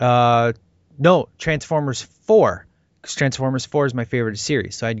Transformers 4. Because Transformers 4 is my favorite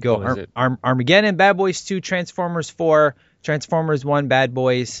series. So I'd go Armageddon, Bad Boys 2, Transformers 4, Transformers 1, Bad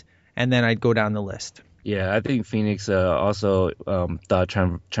Boys, and then I'd go down the list. Yeah, I think Phoenix also thought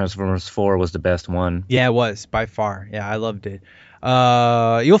Transformers 4 was the best one. Yeah, it was, by far. Yeah, I loved it.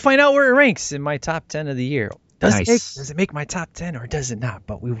 You'll find out where it ranks in my top 10 of the year. Does it make my top 10 or does it not?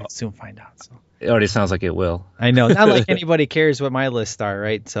 But we will soon find out. So. It already sounds like it will. I know. Not like anybody cares what my lists are,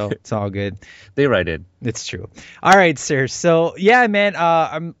 right? So it's all good. They write it. It's true. All right, sir. So yeah, man,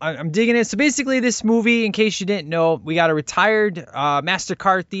 I'm digging it. So basically, this movie, in case you didn't know, we got a retired master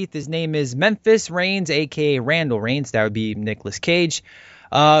car thief. His name is Memphis Reigns, aka Randall Reigns. That would be Nicolas Cage.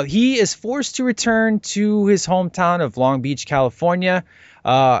 He is forced to return to his hometown of Long Beach, California,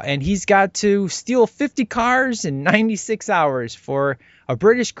 and he's got to steal 50 cars in 96 hours for a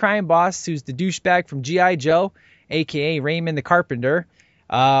British crime boss who's the douchebag from G.I. Joe, a.k.a. Raymond the Carpenter.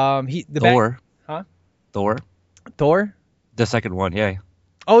 Thor. Thor? The second one, yeah.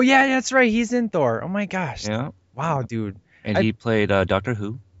 Oh, yeah, that's right. He's in Thor. Oh, my gosh. Yeah. Wow, dude. And he played Doctor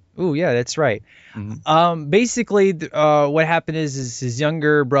Who. Oh, yeah, that's right. Mm-hmm. Basically, what happened is his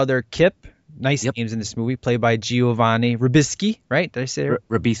younger brother, Kip, nice names in this movie, played by Giovanni Ribisi, right? Did I say it?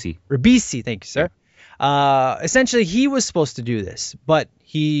 Ribisi. Ribisi, thank you, sir. Essentially, he was supposed to do this, but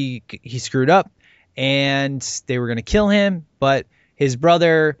he screwed up, and they were going to kill him. But his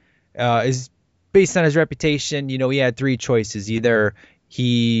brother is based on his reputation. He had three choices: either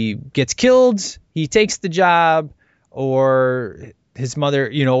he gets killed, he takes the job, or his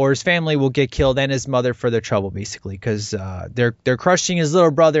mother, or his family will get killed and his mother for their trouble, basically, because they're crushing his little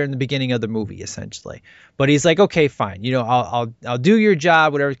brother in the beginning of the movie, essentially. But he's like, okay, fine, I'll do your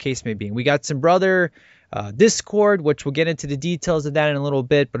job, whatever the case may be. And we got some brother discord, which we'll get into the details of that in a little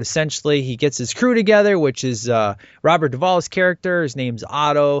bit. But essentially, he gets his crew together, which is Robert Duvall's character. His name's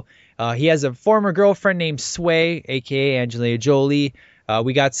Otto. He has a former girlfriend named Sway, aka Angelina Jolie.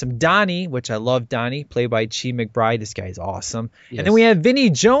 We got some Donnie, which I love Donnie, played by Chi McBride. This guy is awesome. Yes. And then we have Vinnie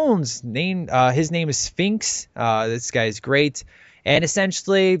Jones. His name is Sphinx. This guy is great. And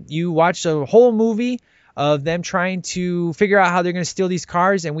essentially, you watch a whole movie of them trying to figure out how they're going to steal these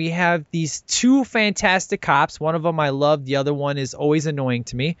cars. And we have these two fantastic cops. One of them I love. The other one is always annoying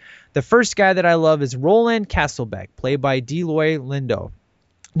to me. The first guy that I love is Roland Castlebeck, played by Deloy Lindo.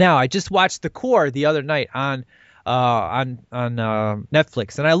 Now, I just watched The Core the other night on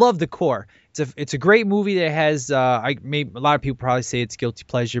Netflix, and I love The Core. It's a great movie that has a lot of people probably say it's guilty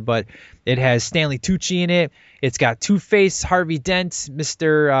pleasure, but it has Stanley Tucci in it. It's got Two-Face, Harvey Dent,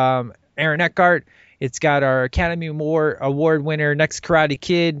 Mr. Aaron Eckhart. It's got our Academy Award winner, Next Karate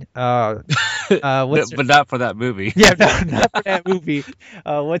Kid. But not for that movie. Yeah, not for that movie.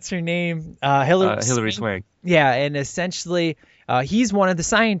 What's her name? Hilary Swank. Yeah, and essentially, he's one of the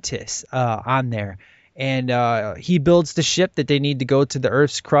scientists on there. And he builds the ship that they need to go to the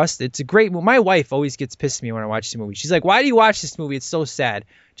Earth's crust. It's a great movie. My wife always gets pissed at me when I watch the movie. She's like, why do you watch this movie? It's so sad.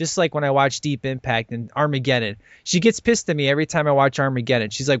 Just like when I watch Deep Impact and Armageddon. She gets pissed at me every time I watch Armageddon.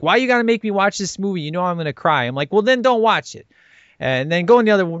 She's like, why you got to make me watch this movie? You know I'm going to cry. I'm like, well, then don't watch it. And then go in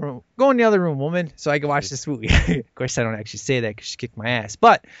the other room, woman, so I can watch this movie. Of course, I don't actually say that because she kicked my ass.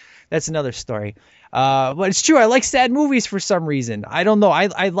 But that's another story. But it's true. I like sad movies for some reason. I don't know.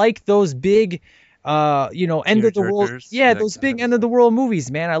 I like those big End of the world. Tearjerkers, Yeah, that those kind big of end of the world movies,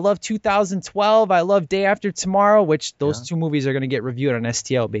 man. I love 2012. I love Day After Tomorrow, which those two movies are gonna get reviewed on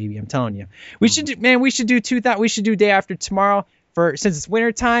STL, baby. I'm telling you. We should do, man. We should do we should do Day After Tomorrow since it's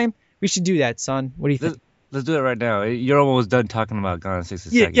winter time. We should do that, son. What do you think? Let's do it right now. You're almost done talking about Gone in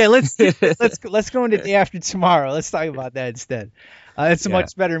 60 Yeah, Seconds. yeah. Let's go into Day After Tomorrow. Let's talk about that instead. It's a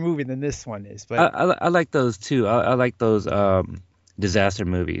much better movie than this one is. But I like those too. I like those disaster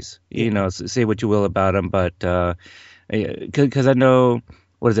movies. You know, say what you will about them, but because I know,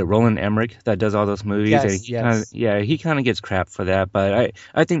 what is it, Roland Emmerich that does all those movies? Yes, and he kind of gets crap for that, but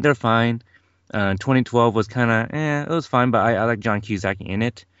I think they're fine. 2012 was kind of it was fine, but I like John Cusack in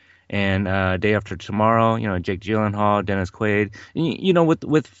it. And Day After Tomorrow, you know, Jake Gyllenhaal, Dennis Quaid, you know,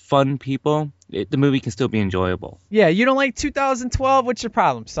 with fun people, the movie can still be enjoyable. yeah, you don't like 2012? What's your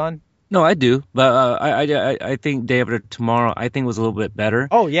problem, son? No, I do, but I think Day After Tomorrow I think was a little bit better.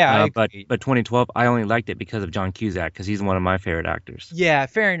 Oh yeah, but 2012 I only liked it because of John Cusack because he's one of my favorite actors. Yeah,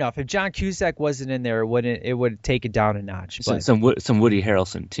 fair enough. If John Cusack wasn't in there, it would take it down a notch. But Some Woody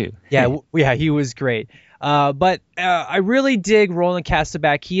Harrelson too. yeah, he was great. But I really dig Roland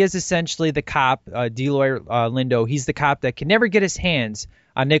Castleback. He is essentially the cop, Deloy Lindo. He's the cop that can never get his hands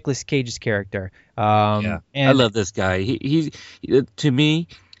on Nicolas Cage's character. And I love this guy. He's to me,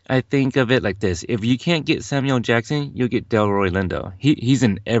 I think of it like this: if you can't get Samuel Jackson, you'll get Delroy Lindo. He's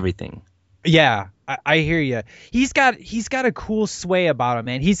in everything. Yeah, I hear you. He's got a cool sway about him,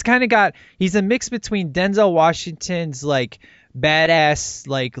 man. He's a mix between Denzel Washington's like badass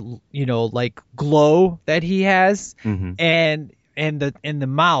like glow that he has and the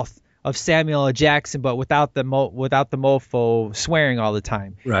mouth of Samuel L. Jackson, but without the mofo swearing all the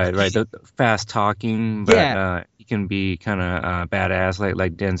time. Right. The fast talking, but he can be kind of badass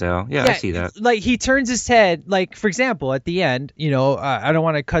like Denzel. Yeah, I see that. Like he turns his head, like for example, at the end, you know, I don't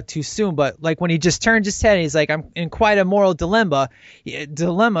want to cut too soon, but like when he just turns his head, he's like, I'm in quite a moral dilemma. He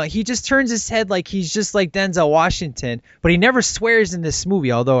just turns his head like he's just like Denzel Washington, but he never swears in this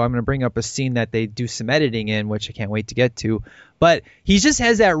movie. Although I'm going to bring up a scene that they do some editing in, which I can't wait to get to. But he just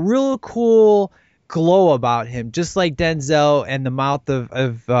has that real cool glow about him, just like Denzel and the mouth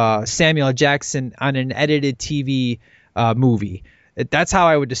of Samuel Jackson on an edited TV movie. That's how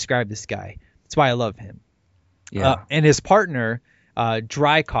I would describe this guy. That's why I love him. Yeah. And his partner,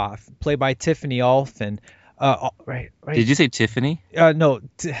 Drykoff, played by Tiffany Olyphant. Right. Did you say Tiffany? No,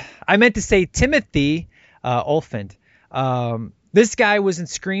 I meant to say Timothy Olyphant. This guy was in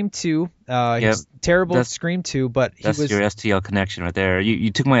Scream 2. He's terrible in Scream 2, but he was... That's your STL connection right there. You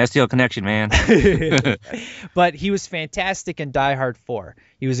took my STL connection, man. But he was fantastic in Die Hard 4.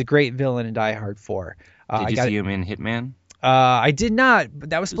 He was a great villain in Die Hard 4. Did you see him in Hitman? I did not,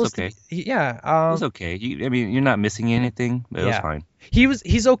 but that was supposed to be... Yeah. It was okay. You're not missing anything, but it was fine.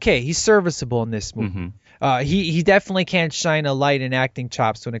 He's okay. He's serviceable in this movie. He definitely can't shine a light in acting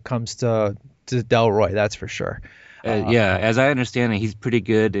chops when it comes to Delroy, that's for sure. As I understand it, he's pretty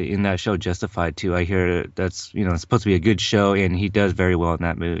good in that show Justified too. I hear that's it's supposed to be a good show, and he does very well in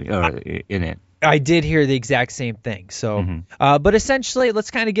that movie in it. I did hear the exact same thing. So, but essentially,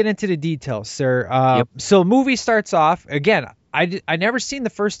 let's kind of get into the details, sir. So, movie starts off again. I never seen the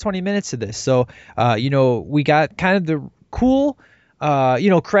first 20 minutes of this, so we got kind of the cool.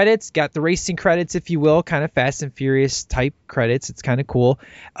 Credits, got the racing credits, if you will, kind of Fast and Furious type credits. It's kind of cool.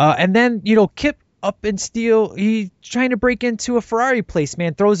 And then Kip up and steal. He's trying to break into a Ferrari place,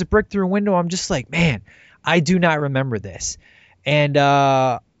 man. Throws a brick through a window. I'm just like, man, I do not remember this. And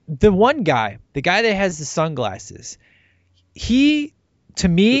the one guy, the guy that has the sunglasses, he, to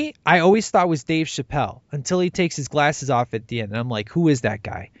me, I always thought was Dave Chappelle until he takes his glasses off at the end. And I'm like, who is that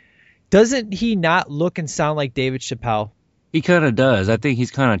guy? Doesn't he not look and sound like David Chappelle? He kind of does. I think he's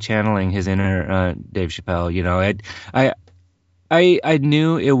kind of channeling his inner Dave Chappelle. I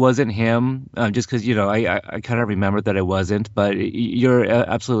knew it wasn't him just because, I kind of remembered that it wasn't. But you're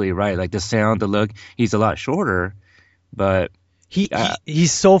absolutely right. Like the sound, the look, he's a lot shorter. But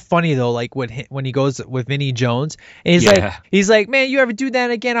he's so funny, though, like when he goes with Vinnie Jones. And he's like, man, you ever do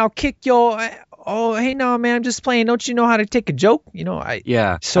that again, I'll kick your... Oh, hey, no, man, I'm just playing. Don't you know how to take a joke?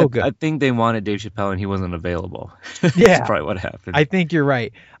 So good. I think they wanted Dave Chappelle and he wasn't available. Yeah. That's probably what happened. I think you're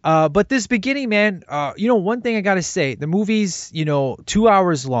right. But this beginning, man, one thing I got to say, the movie's, 2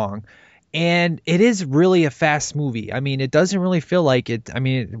 hours long and it is really a fast movie. I mean, it doesn't really feel like it. I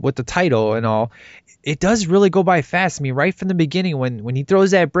mean, with the title and all, it does really go by fast. I mean, right from the beginning when he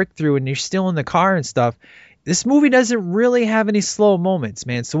throws that brick through and you're still in the car and stuff, this movie doesn't really have any slow moments,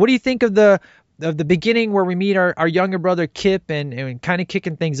 man. So what do you think of the beginning where we meet our younger brother Kip and kind of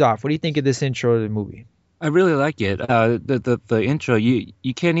kicking things off? What do you think of this intro to the movie? I really like it. The intro,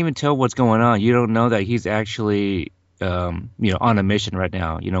 you can't even tell what's going on. You don't know that he's actually on a mission right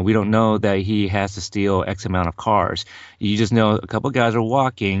now. We don't know that he has to steal X amount of cars. You just know a couple guys are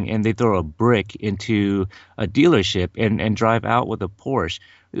walking and they throw a brick into a dealership and drive out with a Porsche.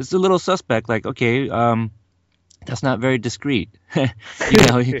 It's a little suspect. Like, okay, that's not very discreet.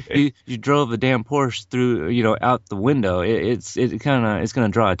 You drove a damn Porsche through, out the window. It's going to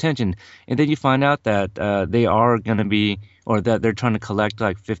draw attention. And then you find out that they are going to be, or that they're trying to collect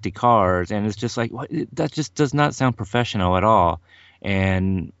like 50 cars. And it's just like, what? That just does not sound professional at all.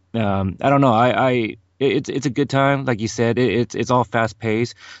 And I don't know. It's a good time, like you said. It's all fast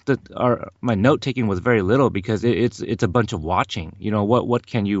paced. My note taking was very little because it's a bunch of watching. What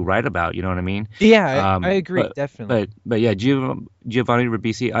can you write about? You know what I mean? Yeah, I agree, definitely. But yeah, Giovanni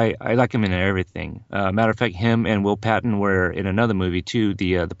Ribisi, I like him in everything. Matter of fact, him and Will Patton were in another movie too,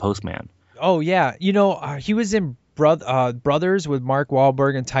 the Postman. Oh yeah, he was in Brothers with Mark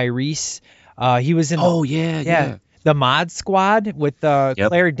Wahlberg and Tyrese. He was in. Oh yeah. The Mod Squad with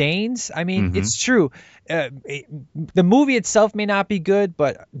Claire Danes. I mean, Mm-hmm. It's true. The movie itself may not be good,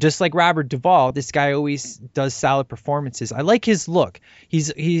 but just like Robert Duvall, this guy always does solid performances. I like his look.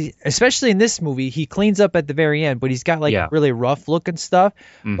 He especially in this movie, he cleans up at the very end, but he's got like really rough look and stuff.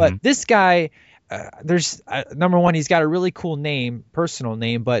 Mm-hmm. But this guy, there's number one, he's got a really cool name, personal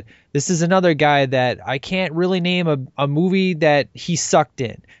name, but this is another guy that I can't really name a movie that he sucked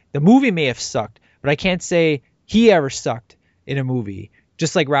in. The movie may have sucked, but I can't say he ever sucked in a movie,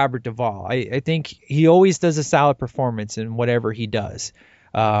 just like Robert Duvall. I think he always does a solid performance in whatever he does.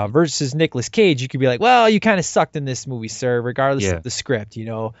 Versus Nicolas Cage, you could be like, well, you kind of sucked in this movie, sir, regardless of the script,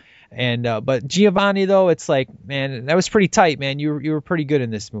 And but Giovanni, though, it's like, man, that was pretty tight, man. You were pretty good in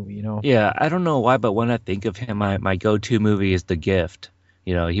this movie, Yeah, I don't know why, but when I think of him, my go-to movie is The Gift.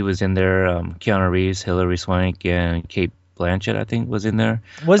 He was in there. Keanu Reeves, Hilary Swank, and Kate Blanchett, I think, was in there.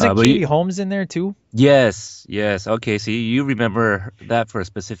 Was it Katie Holmes in there too? Yes. Okay, see, you remember that for a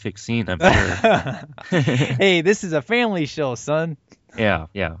specific scene, I'm sure. Hey, this is a family show, son. Yeah.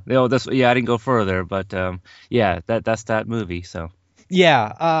 I didn't go further, but that's that movie. So.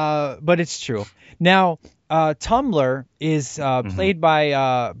 Yeah, but it's true. Now, Tumblr is played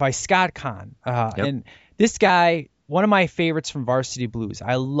by Scott Conn, and this guy, one of my favorites from Varsity Blues.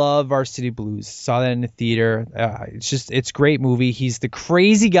 I love Varsity Blues. Saw that in the theater. It's a great movie. He's the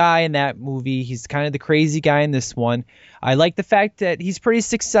crazy guy in that movie. He's kind of the crazy guy in this one. I like the fact that he's pretty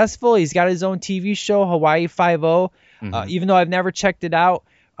successful. He's got his own TV show, Hawaii Five-0. Even though I've never checked it out,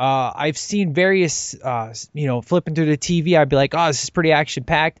 I've seen various, flipping through the TV. I'd be like, oh, this is pretty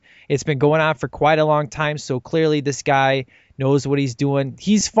action-packed. It's been going on for quite a long time, so clearly this guy knows what he's doing.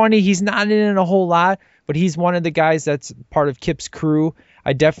 He's funny. He's not in it a whole lot, but he's one of the guys that's part of Kip's crew.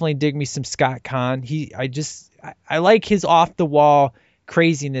 I definitely dig me some Scott Conn. I like his off-the-wall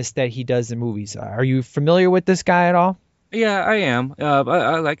craziness that he does in movies. Are you familiar with this guy at all? Yeah, I am.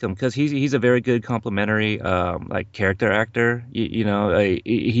 I like him because he's a very good complimentary character actor.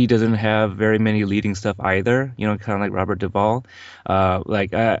 He doesn't have very many leading stuff either. Kind of like Robert Duvall.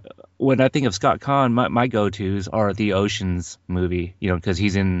 When I think of Scott Conn, my go-tos are the Ocean's movie. Because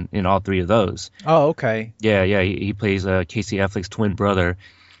he's in all three of those. Oh, okay. Yeah. He plays Casey Affleck's twin brother,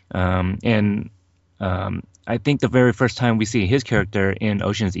 and I think the very first time we see his character in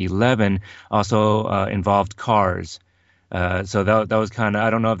Ocean's 11 also involved cars. So that was kind of, I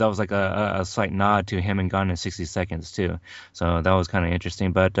don't know if that was like a slight nod to him and Gone in 60 Seconds too. So that was kind of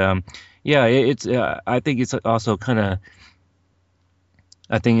interesting. But I think it's also kind of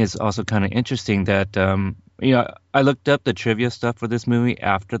interesting that I looked up the trivia stuff for this movie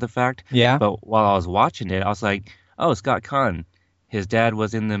after the fact. Yeah. But while I was watching it, I was like, oh, Scott Conn. His dad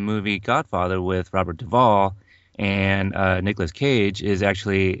was in the movie Godfather with Robert Duvall. And Nicolas Cage is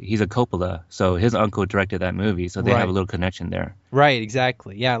he's a Coppola, so his uncle directed that movie, so they have a little connection there. Right,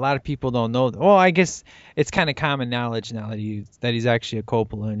 exactly. Yeah, a lot of people don't know. Well, I guess it's kind of common knowledge now that he's actually a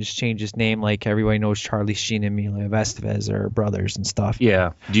Coppola and just changed his name, like everybody knows Charlie Sheen and Emilio Estevez are brothers and stuff.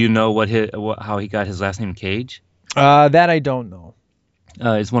 Yeah. Do you know how he got his last name Cage? That I don't know.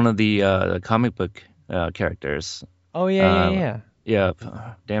 It's one of the comic book characters. Oh yeah. Yeah,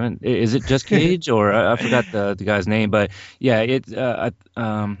 damn it. Is it just Cage or I forgot the guy's name, but yeah,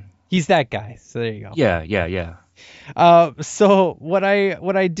 he's that guy. So there you go. Yeah. So what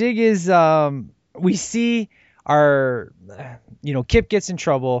I dig is we see our Kip gets in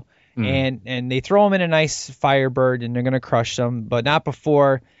trouble and they throw him in a nice Firebird and they're gonna crush him, but not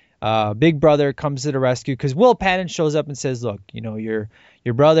before Big Brother comes to the rescue because Will Patton shows up and says, look, your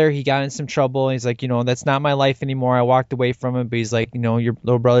brother, he got in some trouble. And he's like, that's not my life anymore. I walked away from him. But he's like, your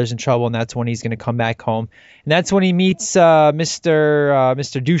little brother's in trouble. And that's when he's going to come back home. And that's when he meets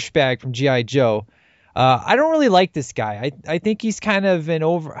Mr. Douchebag from G.I. Joe. I don't really like this guy. I think he's kind of I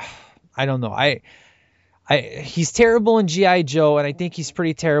don't know. He's terrible in G.I. Joe, and I think he's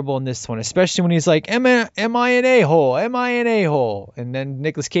pretty terrible in this one, especially when he's like, am I an a-hole? Am I an a-hole? And then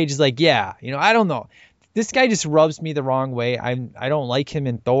Nicolas Cage is like, yeah. I don't know. This guy just rubs me the wrong way. I don't like him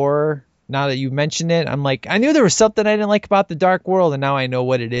in Thor. Now that you mention it, I'm like, I knew there was something I didn't like about the Dark World, and now I know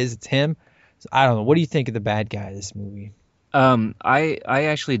what it is. It's him. So I don't know. What do you think of the bad guy of this movie? I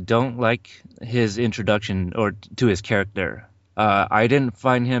actually don't like his introduction or to his character. I didn't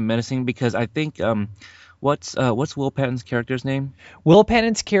find him menacing because I think what's Will Patton's character's name? Will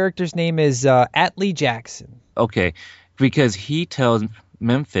Patton's character's name is Atlee Jackson. Okay, because he tells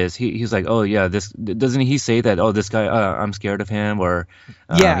Memphis, he's like, oh yeah, this doesn't he say that? Oh, this guy, I'm scared of him, or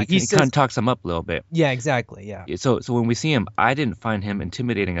he kind of talks him up a little bit. Yeah, exactly. Yeah. So when we see him, I didn't find him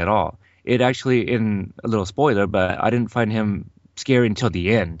intimidating at all. It actually, in a little spoiler, but I didn't find him scary until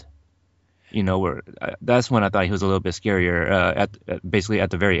the end. Where that's when I thought he was a little bit scarier. Basically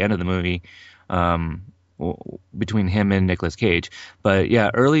at the very end of the movie, between him and Nicolas Cage. But yeah,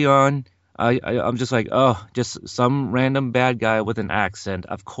 early on, I'm just like, oh, just some random bad guy with an accent.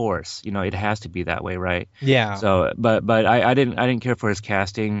 Of course, it has to be that way, right? Yeah. So, but I didn't care for his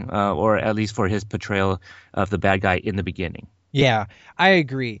casting, or at least for his portrayal of the bad guy in the beginning. Yeah, I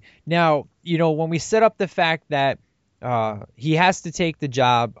agree. Now, when we set up the fact that he has to take the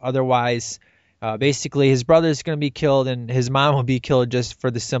job, otherwise, basically his brother's going to be killed and his mom will be killed just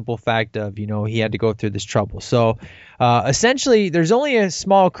for the simple fact of, he had to go through this trouble. So essentially, there's only a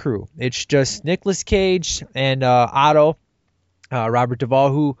small crew. It's just Nicolas Cage and Otto, Robert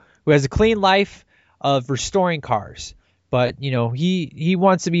Duvall, who has a clean life of restoring cars. But, he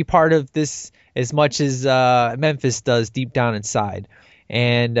wants to be part of this as much as Memphis does deep down inside.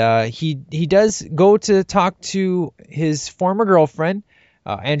 And he does go to talk to his former girlfriend,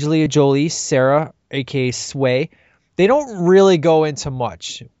 Angelina Jolie, Sarah, a.k.a. Sway. They don't really go into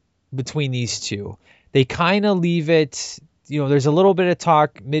much between these two. They kind of leave it, there's a little bit of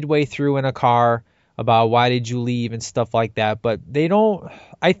talk midway through in a car about why did you leave and stuff like that. But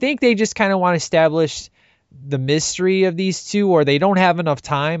I think they just kind of want to establish the mystery of these two, or they don't have enough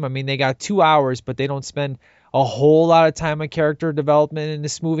time. I mean, they got 2 hours, but they don't spend a whole lot of time on character development in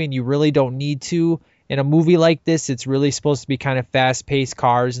this movie, and you really don't need to. In a movie like this, it's really supposed to be kind of fast-paced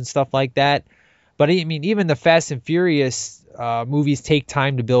cars and stuff like that. But I mean, even the Fast and Furious movies take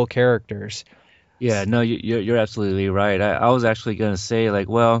time to build characters. Yeah, no, you're absolutely right. I was actually going to say, like,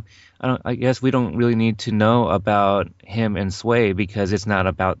 well, I guess we don't really need to know about him and Sway because it's not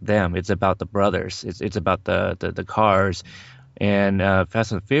about them. It's about the brothers. It's about the cars. And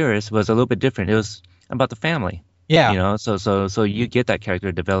Fast and Furious was a little bit different. It was about the family. Yeah. So you get that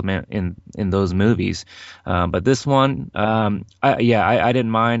character development in those movies. But this one, I didn't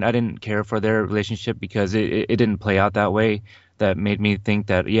mind. I didn't care for their relationship because it didn't play out that way. That made me think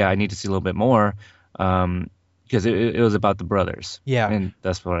that, I need to see a little bit more because it was about the brothers. Yeah. And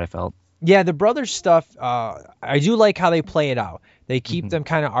that's what I felt. Yeah, the brothers stuff, I do like how they play it out. They keep them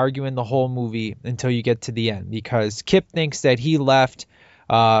kind of arguing the whole movie until you get to the end because Kip thinks that he left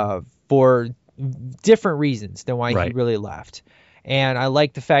for different reasons than why he really left. And I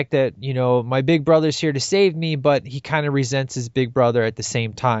like the fact that, my big brother's here to save me, but he kind of resents his big brother at the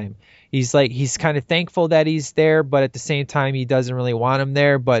same time. He's kind of thankful that he's there, but at the same time, he doesn't really want him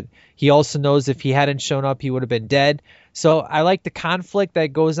there. But he also knows if he hadn't shown up, he would have been dead. So I like the conflict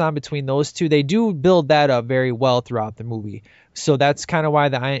that goes on between those two. They do build that up very well throughout the movie. So that's kind of why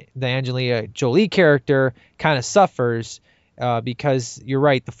the Angelina Jolie character kind of suffers. Because you're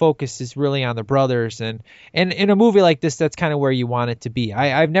right, the focus is really on the brothers, and in a movie like this, that's kind of where you want it to be.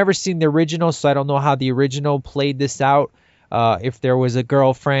 I've never seen the original, so I don't know how the original played this out, if there was a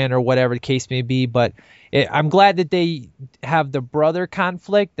girlfriend or whatever the case may be, but I'm glad that they have the brother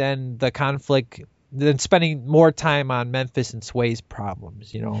conflict and the conflict, than spending more time on Memphis and Sway's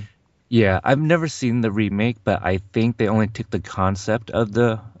problems, Yeah, I've never seen the remake, but I think they only took the concept of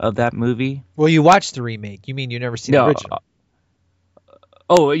that movie. Well, you watched the remake. You mean you never seen the original?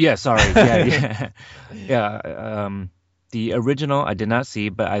 Oh, yeah, sorry. Yeah. The original I did not see,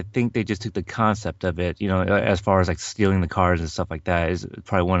 but I think they just took the concept of it, as far as like stealing the cars and stuff like that is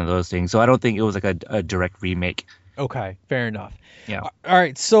probably one of those things. So I don't think it was like a direct remake. Okay, fair enough. Yeah. All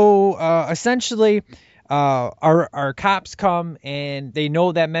right, so essentially, our cops come and they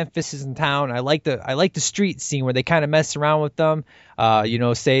know that Memphis is in town. I like the street scene where they kind of mess around with them.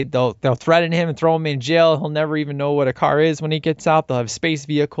 Say they'll threaten him and throw him in jail. He'll never even know what a car is when he gets out. They'll have space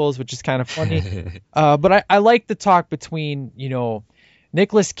vehicles, which is kind of funny. But I like the talk between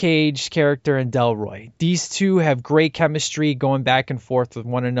Nicolas Cage character and Delroy. These two have great chemistry going back and forth with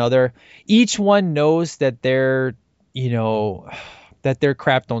one another. Each one knows that their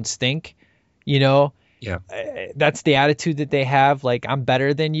crap don't stink. Yeah. That's the attitude that they have. Like, I'm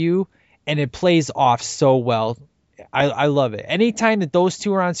better than you. And it plays off so well. I love it. Anytime that those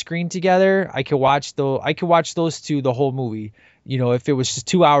two are on screen together, I could watch those two the whole movie. If it was just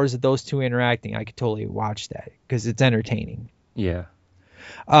 2 hours of those two interacting, I could totally watch that because it's entertaining. Yeah.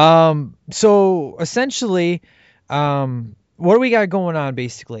 So essentially, what do we got going on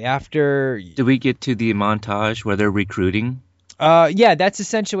basically after? Do we get to the montage where they're recruiting? Yeah, that's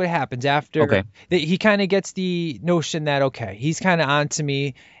essentially what happens after. Okay. He kind of gets the notion that, okay, he's kind of on to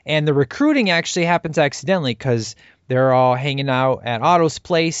me. And the recruiting actually happens accidentally because they're all hanging out at Otto's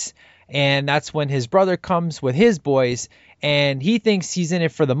place. And that's when his brother comes with his boys. And he thinks he's in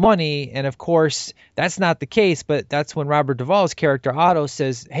it for the money. And, of course, that's not the case. But that's when Robert Duvall's character, Otto,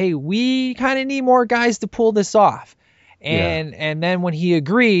 says, hey, we kind of need more guys to pull this off. And then when he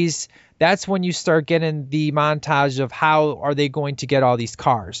agrees, that's when you start getting the montage of how are they going to get all these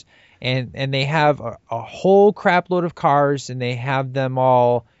cars. And they have a whole crap load of cars, and they have them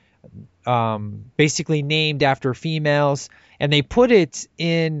all basically named after females. And they put it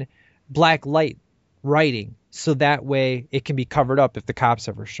in black light writing, so that way it can be covered up if the cops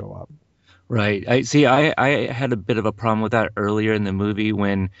ever show up. Right. I had a bit of a problem with that earlier in the movie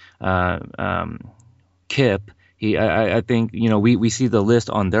when Kip, I think, we see the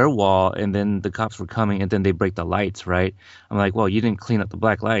list on their wall, and then the cops were coming, and then they break the lights, right? I'm like, well, you didn't clean up the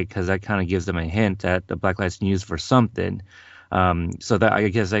black light, because that kind of gives them a hint that the black light's used for something. So that, I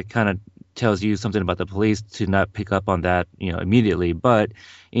guess that kind of tells you something about the police to not pick up on that, immediately. But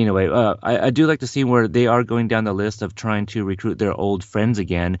anyway, I do like the scene where they are going down the list of trying to recruit their old friends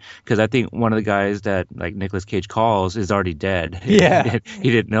again, because I think one of the guys that like Nicolas Cage calls is already dead. Yeah.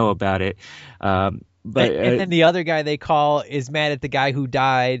 he didn't know about it. But and then the other guy they call is mad at the guy who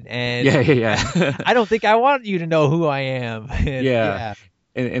died, and yeah. I don't think I want you to know who I am. Yeah.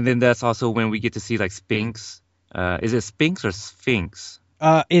 And then that's also when we get to see like Sphinx. Is it Sphinx or Sphinx?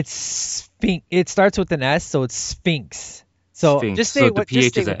 It's Sphinx. It starts with an S, so it's Sphinx. So Sphinx. just say so what the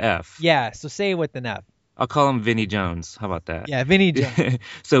PH is an F. Yeah, so say it with an F. I'll call him Vinnie Jones. How about that? Yeah, Vinnie Jones.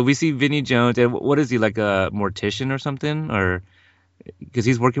 So we see Vinnie Jones, and what is he, like a mortician or something, or? Because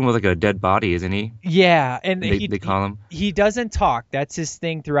he's working with like a dead body, isn't he? Yeah, and they call him. He doesn't talk. That's his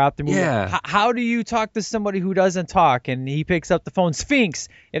thing throughout the movie. Yeah. How do you talk to somebody who doesn't talk? And he picks up the phone. Sphinx.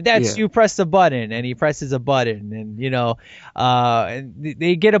 If that's you, press a button. And he presses a button. And and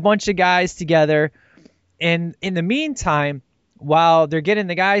they get a bunch of guys together. And in the meantime, while they're getting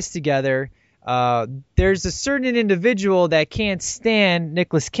the guys together, there's a certain individual that can't stand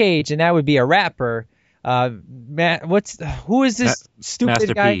Nicolas Cage, and that would be a rapper. Who is this stupid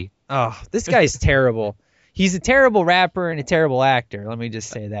Master guy? P. Oh, this guy's terrible. He's a terrible rapper and a terrible actor. Let me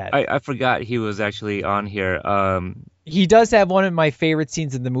just say that. I forgot he was actually on here. He does have one of my favorite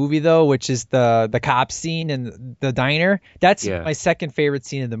scenes in the movie, though, which is the cop scene in the diner. That's my second favorite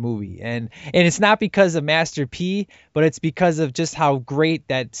scene in the movie. And it's not because of Master P, but it's because of just how great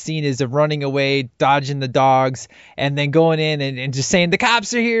that scene is of running away, dodging the dogs, and then going in and just saying, the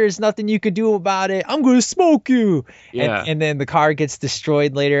cops are here. There's nothing you can do about it. I'm going to smoke you. Yeah. And then the car gets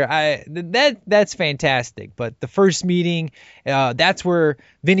destroyed later. That's fantastic. But the first meeting, that's where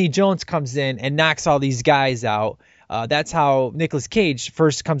Vinnie Jones comes in and knocks all these guys out. That's how Nicolas Cage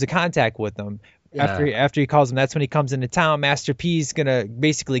first comes in contact with them. After he calls him, that's when he comes into town. Master P's gonna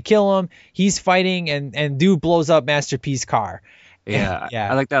basically kill him. He's fighting, and dude blows up Master P's car. Yeah.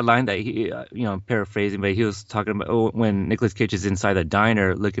 I like that line that he, paraphrasing, but he was talking about when Nicolas Cage is inside the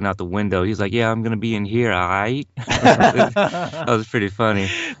diner looking out the window. He's like, "Yeah, I'm gonna be in here, all right." That was pretty funny.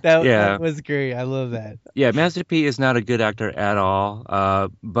 That was great. I love that. Yeah, Master P is not a good actor at all.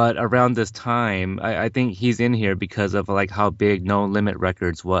 But around this time, I think he's in here because of like how big No Limit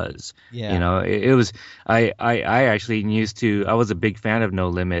Records was. Yeah. It was. I actually I was a big fan of No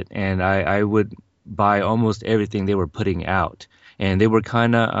Limit, and I would buy almost everything they were putting out. And they were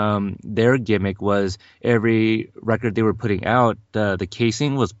kind of, their gimmick was every record they were putting out, the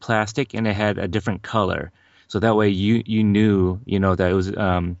casing was plastic and it had a different color. So that way you knew, that it was,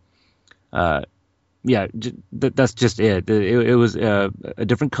 that's just it. It was a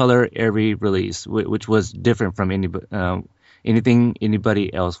different color every release, which was different from anything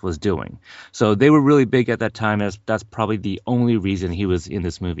anybody else was doing. So they were really big at that time. That's probably the only reason he was in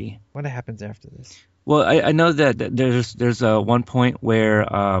this movie. What happens after this? Well, I know that there's one point where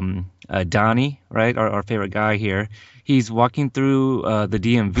Donnie, right, our favorite guy here, he's walking through the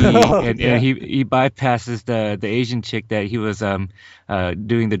DMV and he bypasses the Asian chick that he was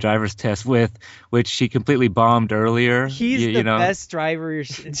doing the driver's test with, which she completely bombed earlier. He's the best driver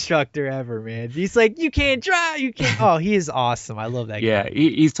instructor ever, man. He's like, you can't drive, you can't. Oh, he is awesome. I love that guy. Yeah,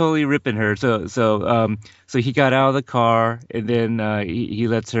 he's totally ripping her. So he got out of the car and then he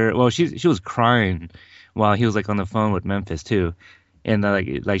lets her. Well, she was crying while he was like on the phone with Memphis too. And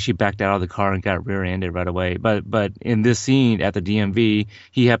like she backed out of the car and got rear-ended right away. But in this scene at the DMV,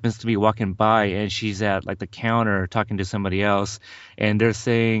 he happens to be walking by and she's at like the counter talking to somebody else, and they're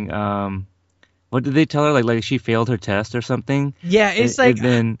saying, what did they tell her? Like she failed her test or something? Yeah, it's like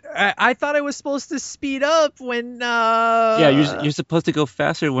then I thought I was supposed to speed up when. Yeah, you're supposed to go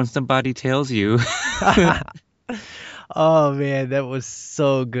faster when somebody tells you. Oh man, that was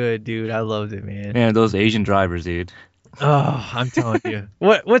so good, dude. I loved it, man. Man, those Asian drivers, dude. Oh, I'm telling you.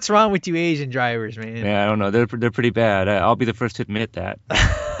 What's wrong with you Asian drivers, man? Yeah, I don't know. They're pretty bad. I'll be the first to admit that.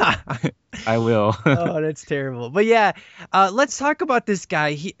 I will. Oh, that's terrible. But yeah, let's talk about this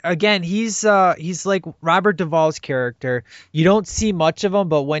guy. He's like Robert Duvall's character. You don't see much of him,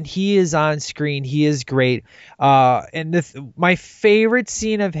 but when he is on screen, he is great. And my favorite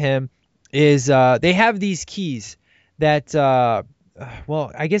scene of him is they have these keys that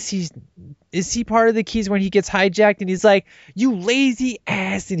well, I guess is he part of the keys when he gets hijacked and he's like, you lazy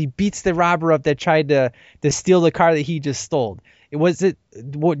ass, and he beats the robber up that tried to steal the car that he just stole.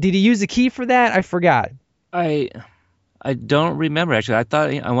 Did he use a key for that? I forgot. I don't remember actually.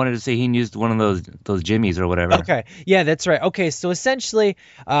 I wanted to say he used one of those jimmies or whatever. Okay. Yeah, that's right. Okay, so essentially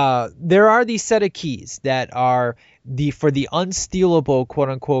there are these set of keys that are for the unstealable quote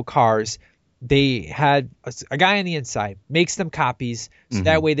unquote cars. They had a guy on the inside makes them copies so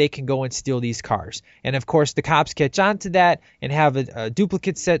that way they can go and steal these cars. And of course the cops catch on to that and have a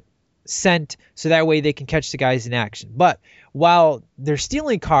duplicate set sent so that way they can catch the guys in action. But while they're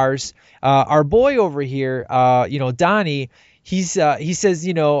stealing cars, our boy over here, Donnie, he says,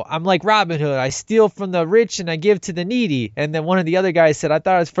 I'm like Robin Hood. I steal from the rich and I give to the needy. And then one of the other guys said, I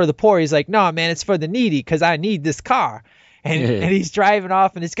thought it was for the poor. He's like, no, man, it's for the needy because I need this car. And he's driving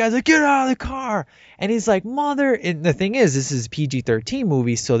off, and this guy's like, get out of the car. And he's like, mother. And the thing is, this is a PG-13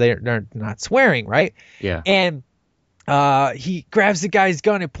 movie, so they're not swearing, right? Yeah. And he grabs the guy's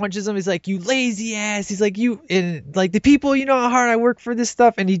gun and punches him. He's like, you lazy ass. He's like, and like the people, you know how hard I work for this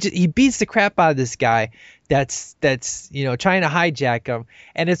stuff. And he beats the crap out of this guy that's trying to hijack him.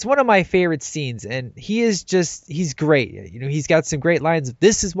 And it's one of my favorite scenes. And he's great. He's got some great lines of,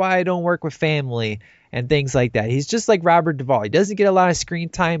 this is why I don't work with family and things like that. He's just like Robert Duvall. He doesn't get a lot of screen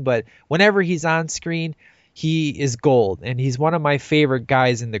time, but whenever he's on screen, he is gold. And he's one of my favorite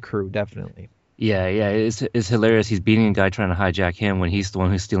guys in the crew, definitely. Yeah, it's hilarious. He's beating a guy trying to hijack him when he's the one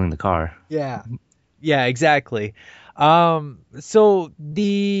who's stealing the car. Yeah, exactly. So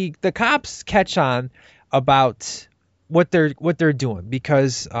the cops catch on about what they're doing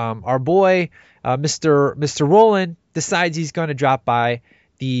because our boy Mr. Rowland decides he's going to drop by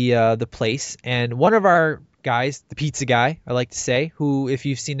the place, and one of our guys, the pizza guy, I like to say, who, if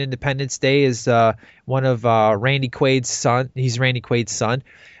you've seen Independence Day, is one of Randy Quaid's son. He's Randy Quaid's son.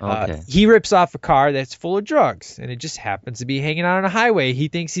 Okay. He rips off a car that's full of drugs, and it just happens to be hanging out on a highway. He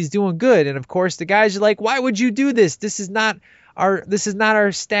thinks he's doing good, and of course the guys are like, "Why would you do this? This is not our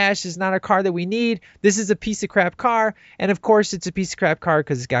stash. This is not a car that we need. This is a piece of crap car." And of course it's a piece of crap car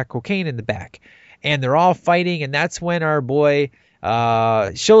because it's got cocaine in the back. And they're all fighting, and that's when our boy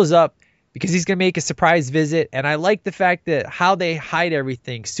shows up, because he's going to make a surprise visit. And I like the fact that how they hide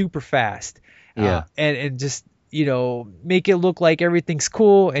everything super fast. Yeah. And just, make it look like everything's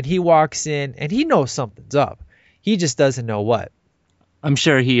cool. And he walks in and he knows something's up. He just doesn't know what. I'm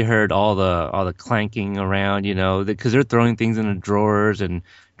sure he heard all the clanking around, because they're throwing things in the drawers and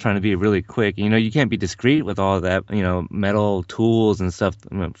trying to be really quick. You can't be discreet with all that, metal tools and stuff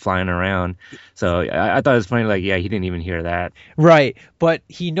flying around. So I thought it was funny, like, yeah, he didn't even hear that. Right. But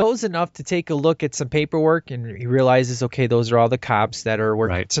he knows enough to take a look at some paperwork, and he realizes, okay, those are all the cops that are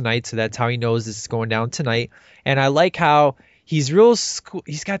working tonight. So that's how he knows this is going down tonight. And I like how he's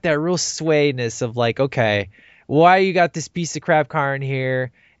got that real swayness of like, okay, why you got this piece of crap car in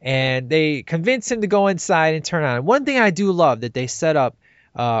here? And they convince him to go inside and turn on. One thing I do love that they set up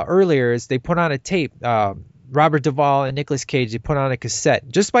earlier is they put on a tape. Robert Duvall and Nicolas Cage, they put on a cassette.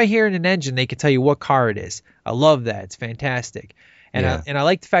 Just by hearing an engine, they can tell you what car it is. I love that. It's fantastic. And Yeah. I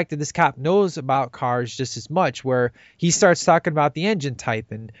like the fact that this cop knows about cars just as much, where he starts talking about the engine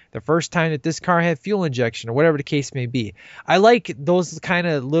type and the first time that this car had fuel injection or whatever the case may be. I like those kind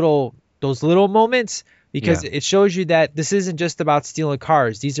of those little moments because it shows you that this isn't just about stealing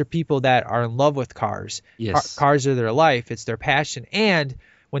cars. These are people that are in love with cars. Yes. Cars are their life. It's their passion. And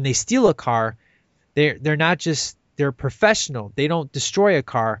when they steal a car, they're not just, they're professional. They don't destroy a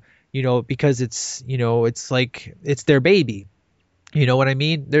car, because it's, it's like it's their baby. You know what I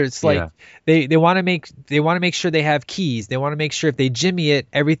mean? There's like they want to make sure they have keys. They want to make sure if they jimmy it,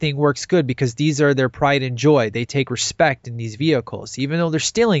 everything works good because these are their pride and joy. They take respect in these vehicles. Even though they're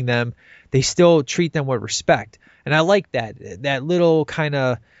stealing them, they still treat them with respect. And I like that little kind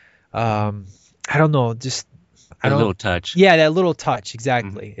of I don't know, just little touch. Yeah, that little touch,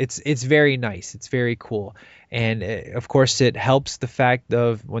 exactly. It's very nice. It's very cool. And of course it helps the fact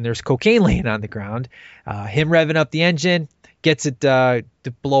of when there's cocaine laying on the ground, him revving up the engine gets it to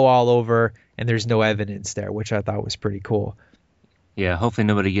blow all over, and there's no evidence there, which I thought was pretty cool. Yeah, hopefully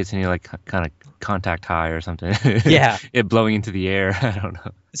nobody gets any like kind of contact high or something. Yeah. It blowing into the air. I don't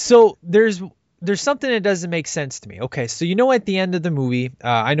know. So there's something that doesn't make sense to me. Okay, so at the end of the movie,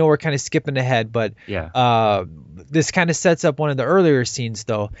 I know we're kind of skipping ahead, but this kind of sets up one of the earlier scenes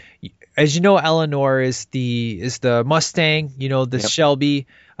though. As you know, Eleanor is the Mustang, the Shelby,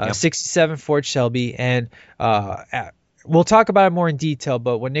 67 Ford Shelby, and we'll talk about it more in detail,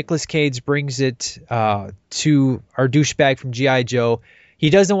 but when Nicolas Cage brings it to our douchebag from G.I. Joe, he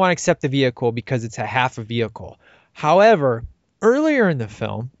doesn't want to accept the vehicle because it's a half a vehicle. However, earlier in the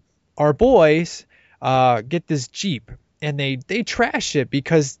film, our boys get this Jeep, and they trash it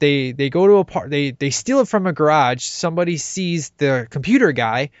because they go to they steal it from a garage. Somebody sees the computer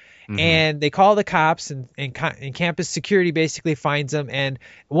guy, and they call the cops, and campus security basically finds them, and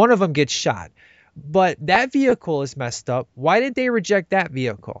one of them gets shot. But that vehicle is messed up. Why did they reject that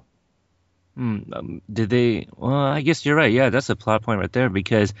vehicle? Did they? Well, I guess you're right. Yeah, that's a plot point right there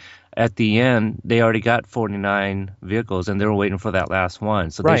because at the end they already got 49 vehicles and they were waiting for that last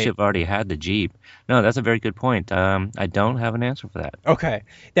one. So they should have already had the Jeep. No, that's a very good point. I don't have an answer for that. Okay.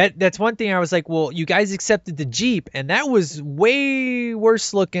 That's one thing I was like, well, you guys accepted the Jeep and that was way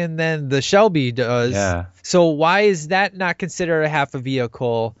worse looking than the Shelby does. Yeah. So why is that not considered a half a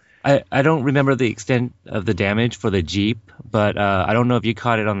vehicle? I don't remember the extent of the damage for the Jeep, but I don't know if you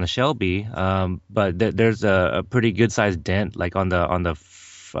caught it on the Shelby. But there's a pretty good sized dent, like on the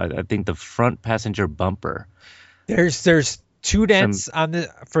I think the front passenger bumper. There's two dents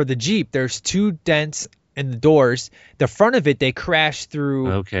for the Jeep. There's two dents in the doors. The front of it they crashed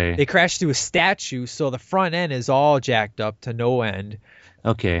through. Okay. They crashed through a statue, so the front end is all jacked up to no end.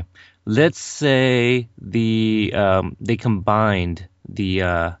 Okay. Let's say they combined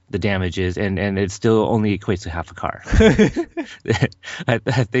the damages and it still only equates to half a car. I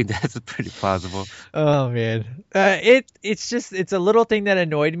think that's pretty plausible. Oh man, it's a little thing that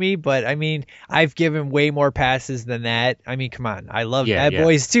annoyed me, but I mean I've given way more passes than that. I mean, come on, I love Bad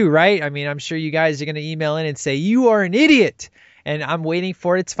Boys too, right? I mean, I'm sure you guys are gonna email in and say you are an idiot, and I'm waiting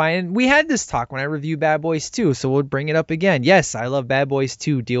for it. It's fine. And we had this talk when I reviewed Bad Boys 2, so we'll bring it up again. Yes, I love Bad Boys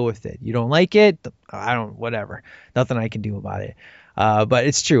 2. Deal with it. You don't like it? I don't. Whatever. Nothing I can do about it. But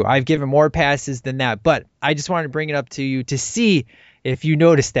it's true. I've given more passes than that. But I just wanted to bring it up to you to see if you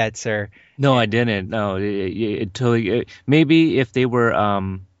noticed that, sir. No, I didn't. No, it totally. Maybe if they were,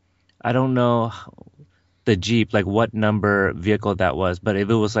 I don't know, the Jeep, like what number vehicle that was. But if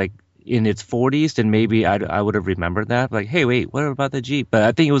it was like in its 40s, then maybe I would have remembered that. Like, hey, wait, what about the Jeep? But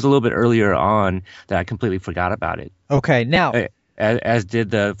I think it was a little bit earlier on that I completely forgot about it. Okay, now. As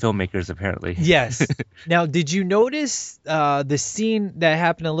did the filmmakers, apparently. Yes. Now, did you notice the scene that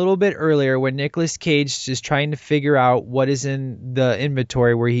happened a little bit earlier when Nicolas Cage is trying to figure out what is in the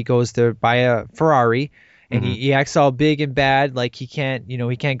inventory, where he goes to buy a Ferrari and he acts all big and bad, like he can't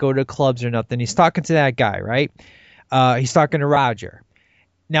go to clubs or nothing. He's talking to that guy, right? He's talking to Roger.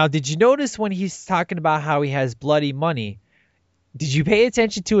 Now, did you notice when he's talking about how he has bloody money, did you pay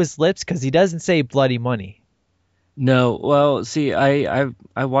attention to his lips? Because he doesn't say bloody money. No, well, see, I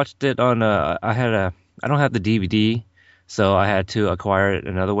watched it on I don't have the DVD, so I had to acquire it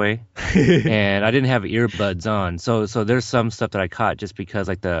another way, and I didn't have earbuds on, so there's some stuff that I caught just because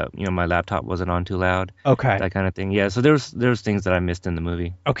like my laptop wasn't on too loud, that kind of thing. Yeah, so there's things that I missed in the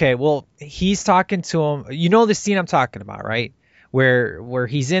movie. Okay, well, he's talking to him. You know the scene I'm talking about, right? Where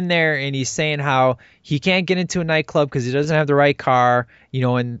he's in there and he's saying how he can't get into a nightclub because he doesn't have the right car,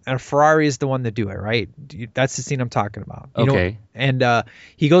 and a Ferrari is the one to do it, right? That's the scene I'm talking about. Okay. And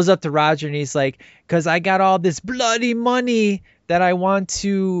he goes up to Roger and he's like, because I got all this bloody money that I want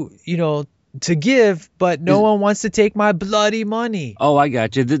to, to give, but no one wants to take my bloody money. Oh, I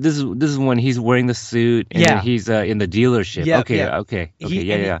got you. This is when he's wearing the suit and then he's in the dealership. Yeah, okay, yeah. okay,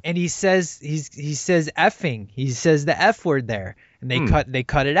 Yeah. And he says he says effing. He says the F word there, and they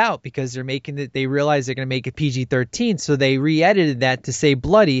cut it out because they're making it. They realize they're gonna make it PG-13, so they re-edited that to say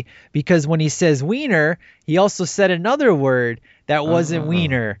bloody, because when he says wiener, he also said another word that wasn't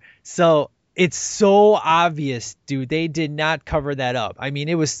wiener. So it's so obvious, dude. They did not cover that up. I mean,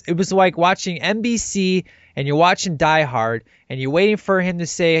 it was like watching NBC and you're watching Die Hard and you're waiting for him to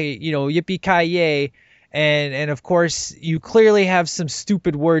say, yippee-ki-yay, and of course you clearly have some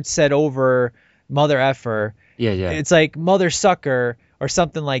stupid word said over mother effer. Yeah. It's like mother sucker or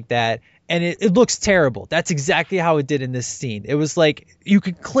something like that. And it looks terrible. That's exactly how it did in this scene. It was like you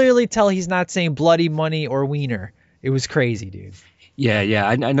could clearly tell he's not saying bloody money or wiener. It was crazy, dude. Yeah.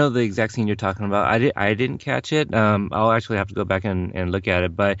 I know the exact scene you're talking about. I didn't catch it. I'll actually have to go back and look at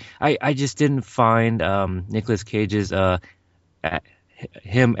it. But I just didn't find Nicolas Cage's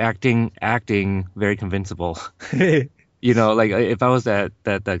him acting very convincible. Like if I was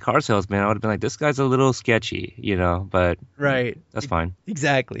that car salesman, I would have been like, this guy's a little sketchy, but right. That's fine.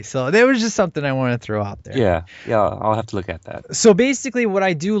 Exactly. So there was just something I want to throw out there. Yeah, I'll have to look at that. So basically what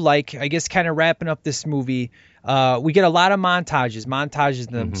I do like, I guess kind of wrapping up this movie, we get a lot of montages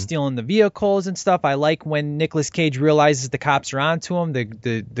of them stealing the vehicles and stuff. I like when Nicolas Cage realizes the cops are onto him.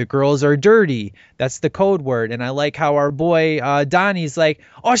 The girls are dirty. That's the code word. And I like how our boy Donnie's like,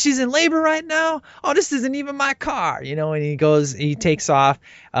 oh, she's in labor right now. Oh, this isn't even my car, and he takes off.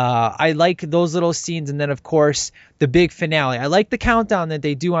 I like those little scenes. And then of course the big finale. I like the countdown that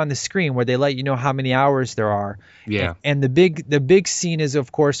they do on the screen where they let you know how many hours there are. Yeah. And the big scene is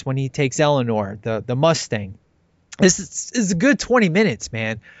of course when he takes Eleanor, the Mustang. This is a good 20 minutes,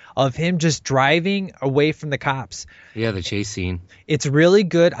 man, of him just driving away from the cops. Yeah, the chase scene. It's really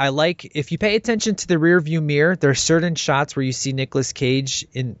good. I like, if you pay attention to the rear view mirror, there are certain shots where you see Nicolas Cage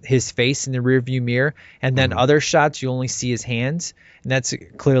in his face in the rear view mirror, and then other shots you only see his hands, and that's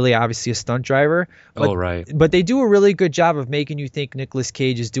clearly obviously a stunt driver. But, right. But they do a really good job of making you think Nicolas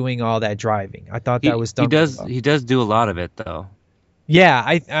Cage is doing all that driving. I thought that was done. He does do a lot of it though.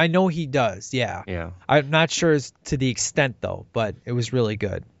 Yeah, I know he does. Yeah. Yeah. I'm not sure as to the extent though, but it was really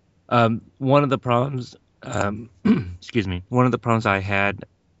good. One of the problems, excuse me, one of the problems I had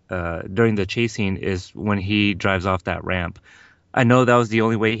during the chase scene is when he drives off that ramp. I know that was the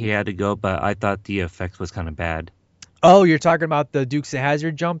only way he had to go, but I thought the effect was kind of bad. Oh, you're talking about the Dukes of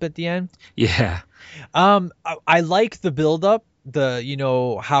Hazzard jump at the end? Yeah. I like the buildup,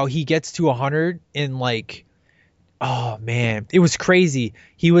 how he gets to 100 in like. Oh, man, it was crazy.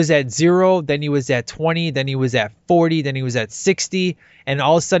 He was at 0, then he was at 20, then he was at 40, then he was at 60, and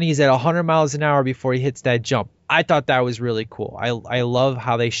all of a sudden he's at 100 miles an hour before he hits that jump. I thought that was really cool. I love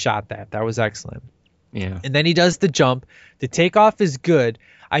how they shot that. That was excellent. Yeah. And then he does the jump. The takeoff is good.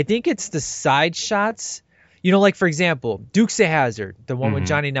 I think it's the side shots. Like, for example, Dukes of Hazzard, the one with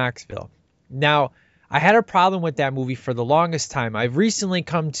Johnny Knoxville. Now, I had a problem with that movie for the longest time. I've recently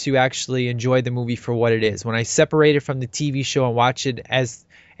come to actually enjoy the movie for what it is. When I separate it from the TV show and watch it as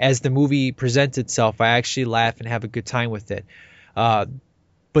the movie presents itself, I actually laugh and have a good time with it.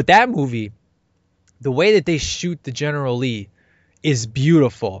 But that movie, the way that they shoot the General Lee is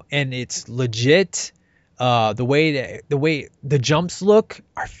beautiful and it's legit. The way the jumps look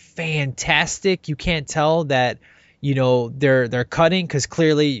are fantastic. You can't tell that they're cutting, because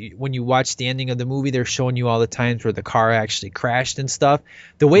clearly when you watch the ending of the movie, they're showing you all the times where the car actually crashed and stuff.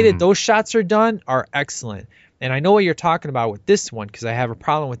 The way that those shots are done are excellent. And I know what you're talking about with this one, because I have a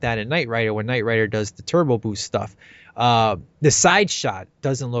problem with that in Knight Rider when Knight Rider does the turbo boost stuff. The side shot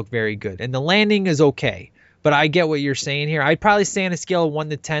doesn't look very good, and the landing is okay. But I get what you're saying here. I'd probably say on a scale of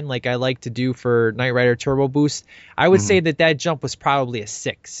 1 to 10, like I like to do for Knight Rider Turbo Boost, I would say that jump was probably a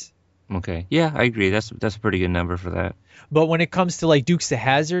 6. Okay. Yeah, I agree. That's a pretty good number for that. But when it comes to like Dukes of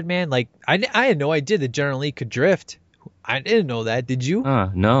Hazzard, man, like I had no idea that General Lee could drift. I didn't know that. Did you?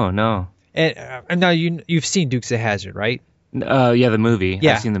 No. And now you've seen Dukes of Hazzard, right? Yeah, the movie.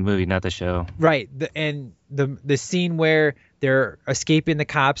 Yeah. I've seen the movie, not the show. Right. The scene where they're escaping the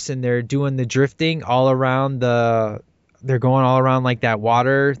cops and they're doing the drifting all around they're going all around like that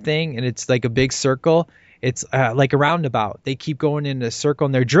water thing, and it's like a big circle. It's like a roundabout. They keep going in a circle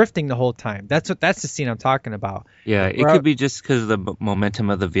and they're drifting the whole time. That's the scene I'm talking about. Yeah, it could be just because of the momentum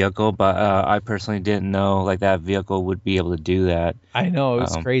of the vehicle, but I personally didn't know like that vehicle would be able to do that. I know, it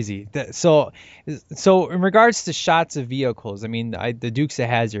was crazy. So in regards to shots of vehicles, I mean, the Dukes of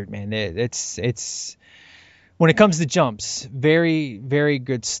Hazzard, man, it's when it comes to jumps, very, very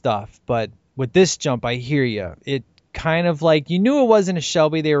good stuff. But with this jump, I hear you. kind of like, you knew it wasn't a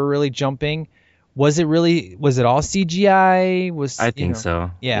Shelby. They were really jumping. Was it all CGI? I think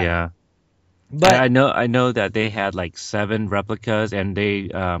so. Yeah. Yeah. But I know that they had like 7 replicas and they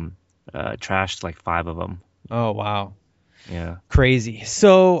trashed like 5 of them. oh wow. Yeah. Crazy.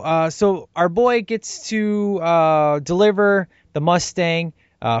 So our boy gets to deliver the Mustang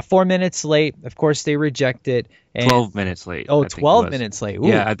 4 minutes late. Of course, they reject it. And 12 minutes late. Oh, I think it 12 was. minutes late. Ooh.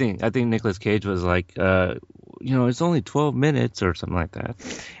 Yeah, I think Nicolas Cage was like, it's only 12 minutes or something like that.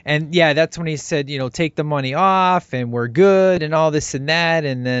 And yeah, that's when he said, take the money off and we're good and all this and that.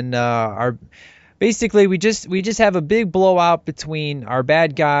 And then basically we just have a big blowout between our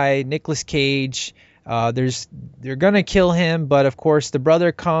bad guy, Nicolas Cage. They're gonna kill him, but of course the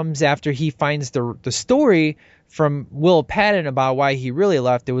brother comes after he finds the story from Will Patton about why he really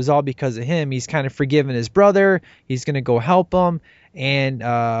left. It was all because of him. He's kind of forgiven his brother. He's gonna go help him, and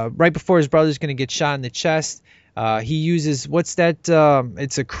right before his brother's gonna get shot in the chest, he uses what's that?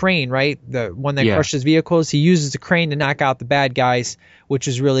 It's a crane, right? The one that crushes vehicles. He uses the crane to knock out the bad guys, which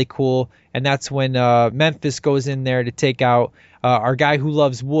is really cool. And that's when Memphis goes in there to take out our guy who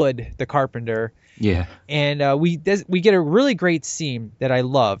loves wood, the carpenter. Yeah. And we get a really great scene that I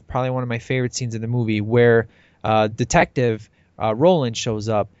love, probably one of my favorite scenes in the movie, where Detective Roland shows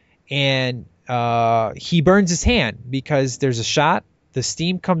up and he burns his hand because there's a shot. The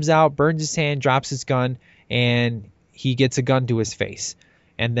steam comes out, burns his hand, drops his gun, and he gets a gun to his face.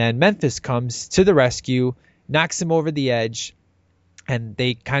 And then Memphis comes to the rescue, knocks him over the edge, and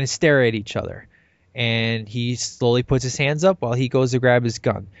they kind of stare at each other. And he slowly puts his hands up while he goes to grab his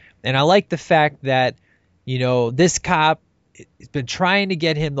gun. And I like the fact that, this cop has been trying to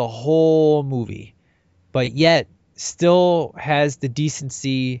get him the whole movie, but yet still has the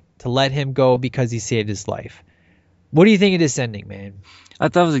decency to let him go because he saved his life. What do you think of this ending, man? I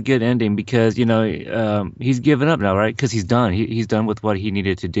thought it was a good ending because, he's given up now, right? Because he's done. He's done with what he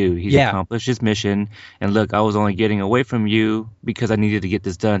needed to do. He's accomplished his mission. And look, I was only getting away from you because I needed to get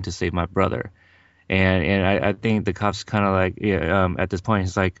this done to save my brother. And I think the cop's kind of like, at this point,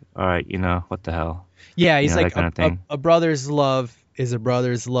 he's like, all right, what the hell? Yeah, he's like, that kind of thing. A brother's love is a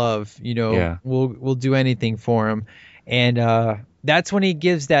brother's love. We'll do anything for him. And that's when he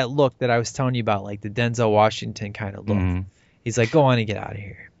gives that look that I was telling you about, like the Denzel Washington kind of look. Mm-hmm. He's like, go on and get out of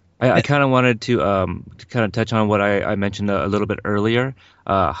here. I kind of wanted to kind of touch on what I mentioned a little bit earlier,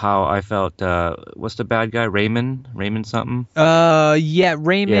 how I felt. What's the bad guy? Raymond something.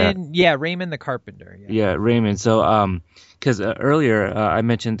 Raymond. Yeah, Raymond the carpenter. Yeah, Raymond. So because earlier I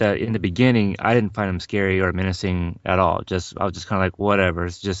mentioned that in the beginning I didn't find him scary or menacing at all. I was just kind of like, whatever.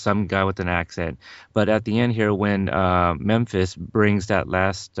 It's just some guy with an accent. But at the end here, when Memphis brings that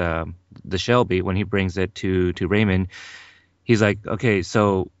last the Shelby, when he brings it to Raymond, he's like, okay,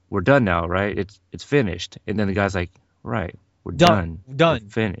 so we're done now, right? It's finished. And then the guy's like, right, we're done. We're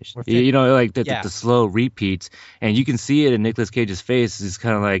finished. The slow repeats. And you can see it in Nicolas Cage's face. It's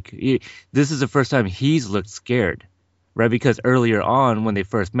kind of like, this is the first time he's looked scared, right? Because earlier on, when they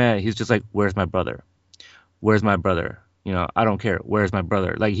first met, he's just like, where's my brother? Where's my brother? I don't care. Where's my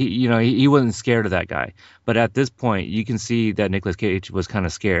brother? Like, he wasn't scared of that guy. But at this point, you can see that Nicolas Cage was kind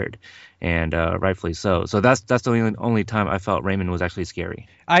of scared, and rightfully so. So that's the only time I felt Raymond was actually scary.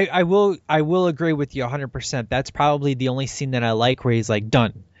 I will agree with you 100%. That's probably the only scene that I like where he's like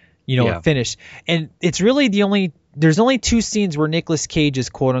done, finished. And it's really there's only 2 scenes where Nicolas Cage is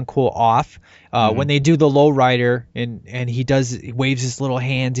quote unquote off. When they do the low rider and he waves his little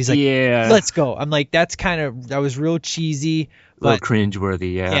hands. He's like, let's go. I'm like, that was real cheesy. A little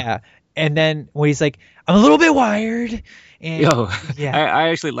cringeworthy, yeah. Yeah. And then when he's like, I'm a little bit wired. And, I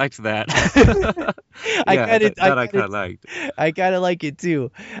actually liked that. I kind of liked. I kind of like it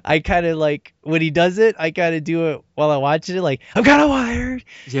too. I kind of like when he does it. I kind of do it while I'm watching it. Like, I'm kind of wired.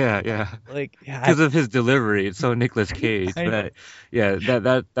 Yeah. Like, because of his delivery, it's so Nicolas Cage. But yeah,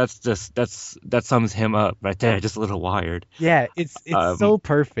 that sums him up right there. Just a little wired. Yeah, it's so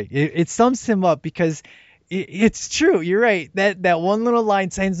perfect. It sums him up because it's true. You're right. That one little line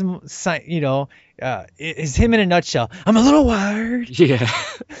is him in a nutshell. I'm a little wired. Yeah.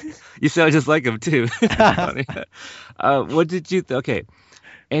 You sound just like him too. Funny. What did you okay.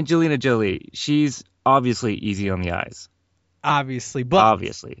 Angelina Jolie, she's obviously easy on the eyes. Obviously.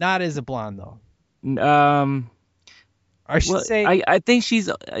 Not as a blonde though. I should Well, say. I think she's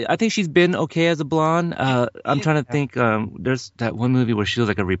been okay as a blonde. I'm trying to think. There's that one movie where she was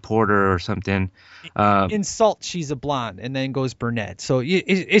like a reporter or something. In Salt, she's a blonde and then goes brunette. So I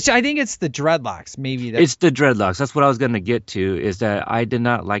think it's the dreadlocks. Maybe It's the dreadlocks. That's what I was going to get to, is that I did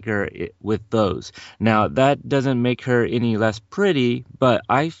not like her with those. Now, that doesn't make her any less pretty, but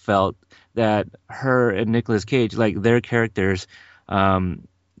I felt that her and Nicolas Cage, like their characters,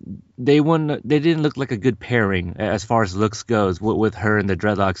 they didn't look like a good pairing as far as looks goes with her and the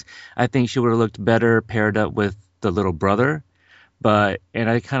dreadlocks. I think she would have looked better paired up with the little brother. And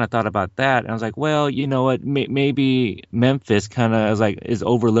I kind of thought about that, and I was like, well, you know what? Maybe Memphis kind of is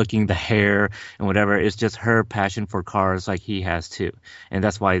overlooking the hair and whatever. It's just her passion for cars, like he has too, and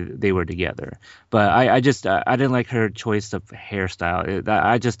that's why they were together. But I didn't like her choice of hairstyle.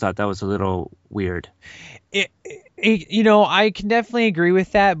 I just thought that was a little weird. I can definitely agree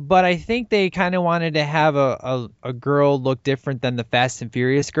with that, but I think they kind of wanted to have a girl look different than the Fast and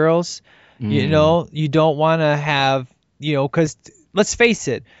Furious girls. You don't want to have. Because let's face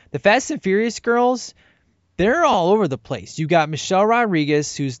it, the Fast and Furious girls, they're all over the place. You got Michelle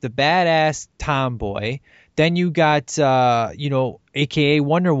Rodriguez, who's the badass tomboy. Then you got, AKA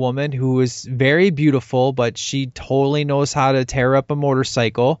Wonder Woman, who is very beautiful, but she totally knows how to tear up a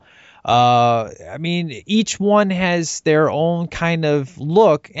motorcycle. Each one has their own kind of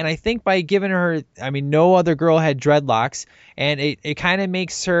look. And I think by giving her, no other girl had dreadlocks, and it kind of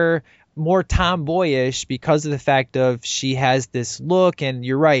makes her more tomboyish because of the fact of she has this look. And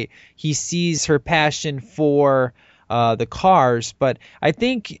you're right, he sees her passion for the cars, but I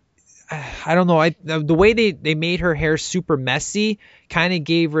think I don't know, the way they made her hair super messy kind of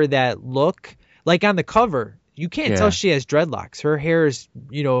gave her that look. Like on the cover, you can't tell she has dreadlocks. Her hair is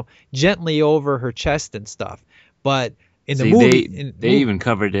gently over her chest and stuff, but in the movie, they even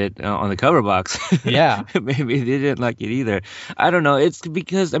covered it on the cover box. Yeah. Maybe they didn't like it either. I don't know. It's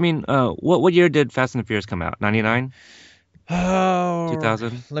because, what year did Fast and the Furious come out? 99? Oh,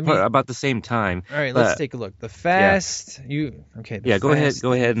 2000? About the same time. All right, let's take a look. The Fast. Yeah. Go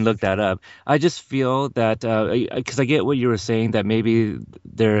ahead and look that up. I just feel that, because I get what you were saying, that maybe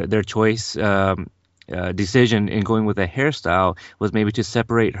their choice, decision in going with a hairstyle was maybe to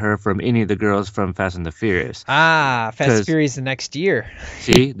separate her from any of the girls from Fast and the Furious. Fast and Furious the next year.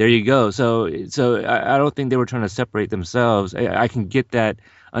 See, there you go. So I don't think they were trying to separate themselves. I can get that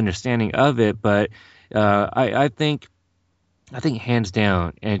understanding of it, but I think hands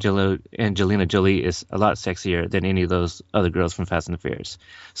down, Angelina Jolie is a lot sexier than any of those other girls from Fast and the Furious.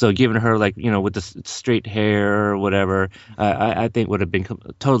 So giving her with the straight hair or whatever, I think would have been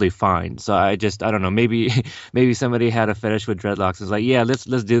totally fine. So I don't know. Maybe somebody had a fetish with dreadlocks. It's like, yeah, let's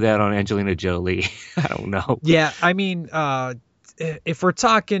do that on Angelina Jolie. I don't know. Yeah, if we're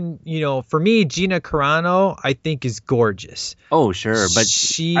talking, for me, Gina Carano, I think is gorgeous. Oh, sure, but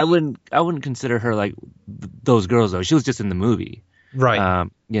I wouldn't consider her like those girls though. She was just in the movie, right?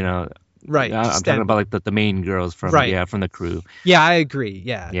 Right. I'm talking about like the main girls from from the crew. Yeah, I agree.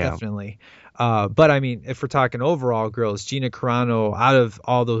 Yeah. Definitely. But if we're talking overall girls, Gina Carano out of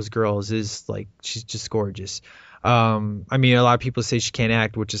all those girls is she's just gorgeous. A lot of people say she can't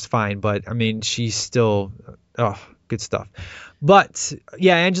act, which is fine, but she's still good stuff. But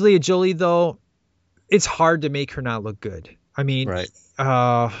yeah, Angelina Jolie though, it's hard to make her not look good. Right.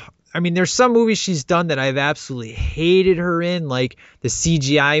 There's some movies she's done that I've absolutely hated her in, like the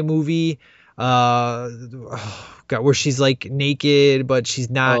CGI movie, where she's naked, but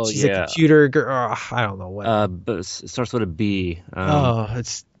she's not. She's a computer girl. I don't know what. But it starts with a B.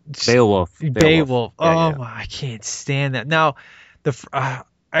 It's Beowulf. Beowulf. I can't stand that. Now,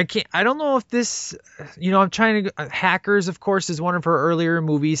 I don't know if this, I'm trying to, Hackers, of course, is one of her earlier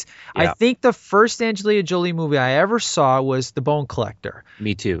movies. Yeah. I think the first Angelina Jolie movie I ever saw was The Bone Collector.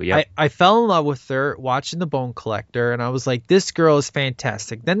 Me too, yeah. I fell in love with her watching The Bone Collector, and I was like, this girl is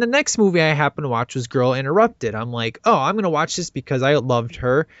fantastic. Then the next movie I happened to watch was Girl Interrupted. I'm like, I'm going to watch this because I loved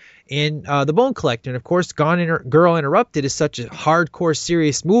her in The Bone Collector. And of course, Girl Interrupted is such a hardcore,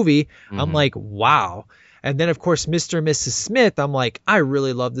 serious movie. Mm-hmm. I'm like, wow. And then, of course, Mr. and Mrs. Smith, I'm like, I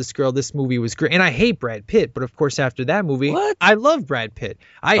really love this girl. This movie was great. And I hate Brad Pitt. But, of course, after that movie, I love Brad Pitt.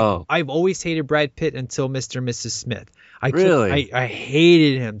 I've always hated Brad Pitt until Mr. and Mrs. Smith. Really? I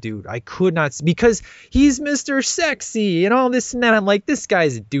hated him, dude. I could not. Because he's Mr. Sexy and all this and that. I'm like, this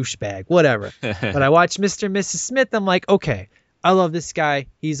guy's a douchebag. Whatever. But I watched Mr. and Mrs. Smith. I'm like, okay, I love this guy.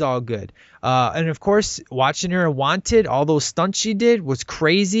 He's all good. And of course, watching her in Wanted, all those stunts she did was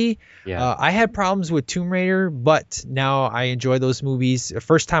crazy. Yeah. I had problems with Tomb Raider, but now I enjoy those movies. The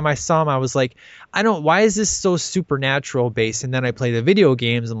first time I saw them, I was like, why is this so supernatural based? And then I play the video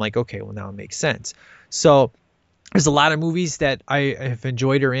games. I'm like, okay, well, now it makes sense. So there's a lot of movies that I have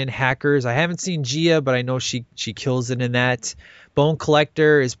enjoyed her in. Hackers. I haven't seen Gia, but I know she kills it in that. Bone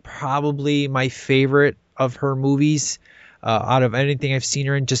Collector is probably my favorite of her movies out of anything I've seen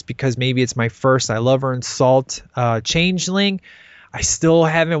her in, just because maybe it's my first. I love her in Salt. Changeling, I still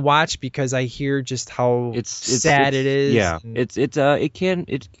haven't watched because I hear just how sad it is. Yeah,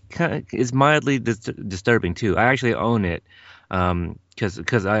 it kind of is mildly disturbing too. I actually own it.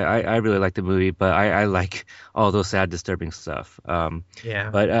 Because I really like the movie, but I like all those sad, disturbing stuff. Yeah.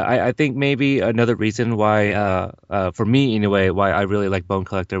 But I think maybe another reason why, for me anyway, why I really like Bone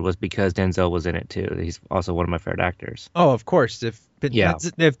Collector was because Denzel was in it too. He's also one of my favorite actors. Oh, of course. If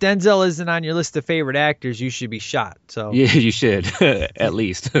Denzel isn't on your list of favorite actors, you should be shot. So yeah, you should at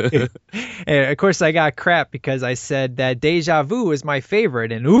least. And of course, I got crap because I said that Deja Vu is my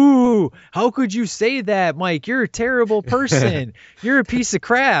favorite, and ooh, how could you say that, Mike? You're a terrible person. You're a piece of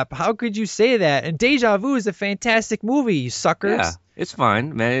crap. How could you say that? And Deja Vu is a fantastic movie, you suckers. Yeah, it's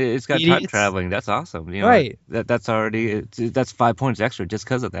fine, man. It's got time traveling. That's awesome. You know, right. That's 5 points extra just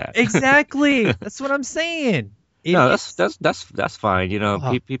because of that. Exactly. That's what I'm saying. No, that's fine. You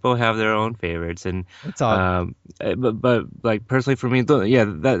know, people have their own favorites, and that's all. But like personally for me,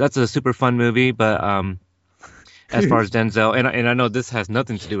 that's a super fun movie. But as far as Denzel, and I know this has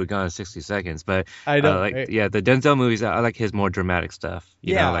nothing to do with Gone in 60 Seconds, but I know, the Denzel movies, I like his more dramatic stuff.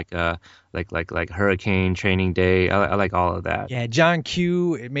 You know, like Hurricane, Training Day. I like all of that. Yeah, John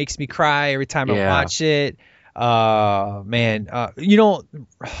Q. It makes me cry every time I watch it. Man, you know,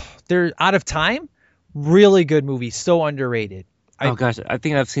 they're Out of Time. Really good movie, so underrated. Oh gosh, I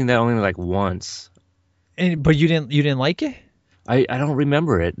think I've seen that only like once. But you didn't like it? I don't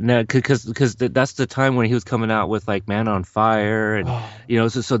remember it. No, because that's the time when he was coming out with like Man on Fire, and you know,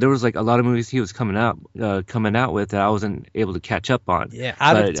 so there was like a lot of movies he was coming out with that I wasn't able to catch up on. Yeah,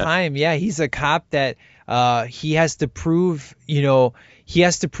 Out of Time. Yeah, he's a cop that he has to prove, you know,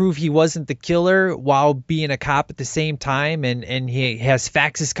 he wasn't the killer while being a cop at the same time, and he has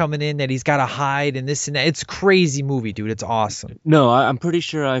faxes coming in that he's got to hide and this and that. It's a crazy movie, dude. It's awesome. No, I'm pretty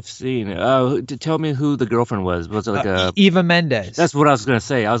sure I've seen it. Tell me who the girlfriend was. Was it like Eva Mendes? That's what I was gonna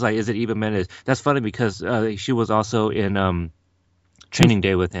say. I was like, is it Eva Mendes? That's funny because she was also in Training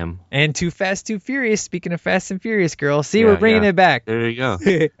Day with him. And Too Fast, Too Furious. Speaking of Fast and Furious, girl. See, we're bringing it back. There you go.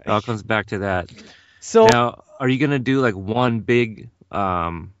 It all comes back to that. So now, are you gonna do like one big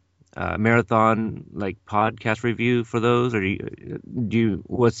marathon like podcast review for those, or do you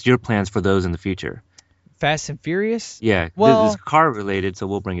what's your plans for those in the future? Fast and Furious? Yeah, well, this is car related, so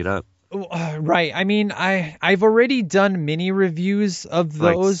we'll bring it up. Right. I mean, I've already done mini reviews of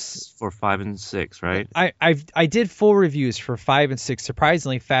those for 5 and 6, right? I did full reviews for 5 and 6.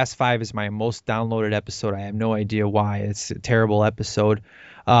 Surprisingly, Fast 5 is my most downloaded episode. I have no idea why. It's a terrible episode.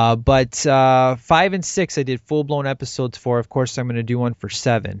 But 5 and 6 I did full blown episodes for. Of course, I'm going to do one for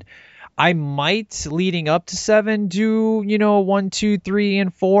 7. I might, leading up to 7, do 1, 2, 3,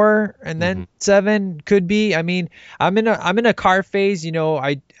 and 4, and then 7 could be. I mean, I'm in a car phase.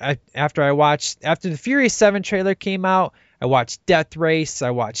 After the Furious 7 trailer came out, I watched Death Race,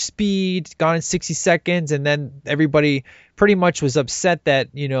 I watched Speed, Gone in 60 Seconds, and then everybody pretty much was upset that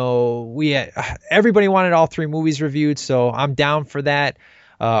everybody wanted all 3 movies reviewed. So I'm down for that.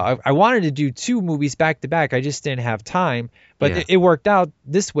 I wanted to do 2 movies back to back. I just didn't have time. But it worked out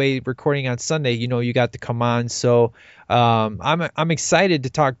this way, recording on Sunday. You got to come on. So I'm excited to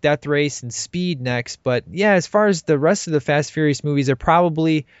talk Death Race and Speed next. But yeah, as far as the rest of the Fast Furious movies, I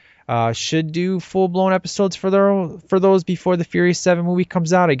probably should do full-blown episodes for those before the Furious 7 movie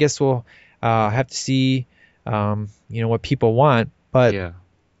comes out. I guess we'll have to see what people want. But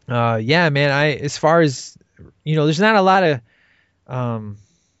yeah, man, as far as there's not a lot of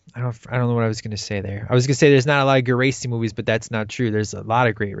I don't know what I was going to say there. I was going to say there's not a lot of good racing movies, but that's not true. There's a lot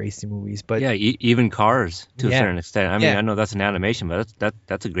of great racing movies. But yeah, even Cars to a certain extent. I mean, I know that's an animation, but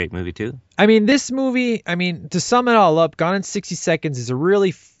that's a great movie too. I mean, this movie, to sum it all up, Gone in 60 Seconds is a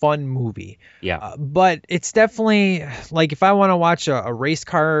really fun movie. Yeah. But it's definitely, like, if I want to watch a race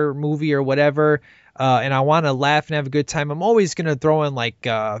car movie or whatever, and I want to laugh and have a good time, I'm always going to throw in, like,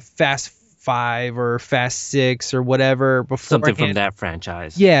 Fast 5 or Fast 6 or whatever beforehand. Something from that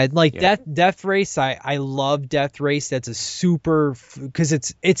franchise. Yeah, like Death Race. I love Death Race. That's a super, because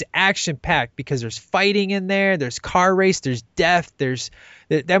it's action packed, because there's fighting in there, there's car race, there's death,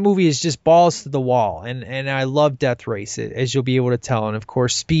 that movie is just balls to the wall, and I love Death Race, as you'll be able to tell. And of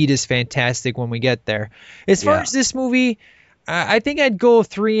course, Speed is fantastic when we get there. As far as this movie, I think I'd go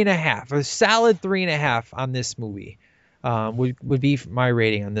 3.5, a solid 3.5 on this movie. Would be my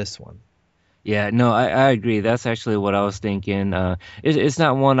rating on this one. Yeah, no, I agree. That's actually what I was thinking. It's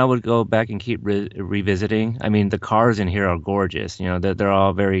not one I would go back and keep revisiting. I mean, the cars in here are gorgeous. You know, they're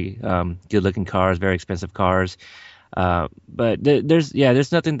all very good-looking cars, very expensive cars. But there's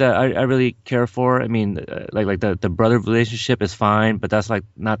nothing that I really care for. I mean, like the brother relationship is fine, but that's like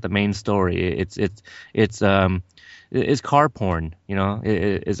not the main story. It's car porn, you know,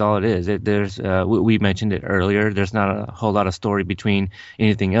 is all it is. We mentioned it earlier. There's not a whole lot of story between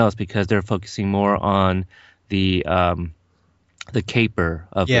anything else because they're focusing more on the caper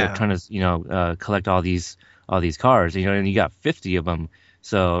of trying to, collect all these cars, you know, and you got 50 of them.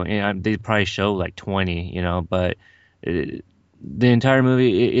 So, they probably show like 20, you know, but the entire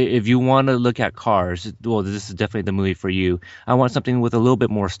movie, if you want to look at cars, well, this is definitely the movie for you. I want something with a little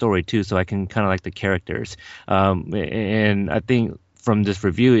bit more story too, so I can kind of like the characters. And I think from this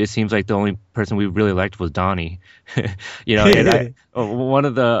review, it seems like the only person we really liked was Donnie. You know, and one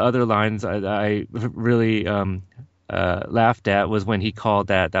of the other lines I really laughed at was when he called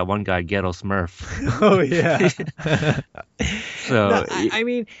that one guy Ghetto Smurf. Oh yeah. So no, I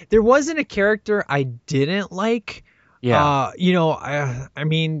mean, there wasn't a character I didn't like. Yeah. I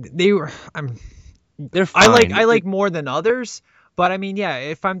mean, they're fine. I like more than others, but I mean, yeah,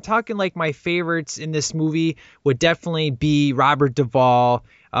 if I'm talking like my favorites in this movie would definitely be Robert Duvall.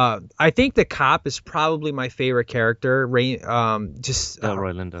 I think the cop is probably my favorite character. Roy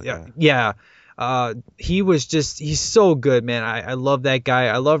Lindo. Yeah. He's so good, man. I love that guy.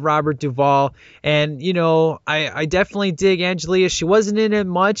 I love Robert Duvall. And, I definitely dig Angelia. She wasn't in it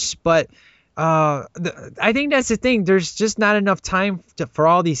much, but I think that's the thing. There's just not enough time for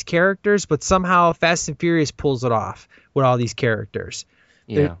all these characters, but somehow Fast and Furious pulls it off with all these characters.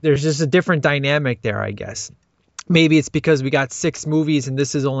 Yeah. There's just a different dynamic there, I guess. Maybe it's because we got 6 movies and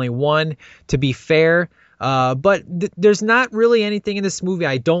this is only 1, to be fair. But there's not really anything in this movie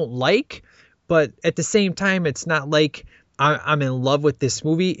I don't like. But at the same time, it's not like I'm in love with this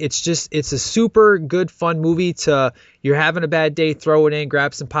movie. It's a super good, fun movie you're having a bad day, throw it in,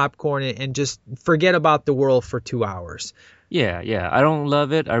 grab some popcorn, and just forget about the world for 2 hours. Yeah. I don't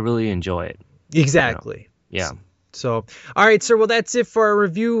love it. I really enjoy it. Exactly. Yeah. So, all right, sir. Well, that's it for our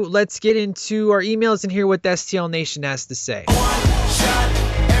review. Let's get into our emails and hear what the STL Nation has to say. One shot,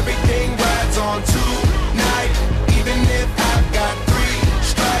 everything rides on tonight. Even if I've got 3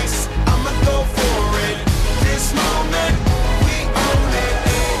 strikes, I'ma go for it. This moment, we own it.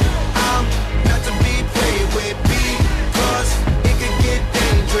 I'm not to be played with because it could get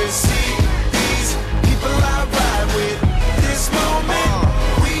dangerous. See these people I ride with. This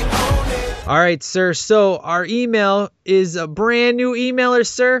moment, we own it. All right, sir. So our email is a brand new emailer,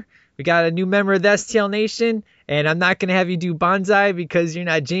 sir. We got a new member of the STL Nation, and I'm not going to have you do bonsai because you're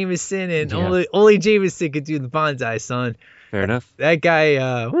not Jameson, and only Jameson could do the bonsai, son. Fair enough. That guy,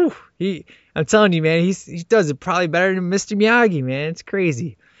 I'm telling you, man, he does it probably better than Mr. Miyagi, man. It's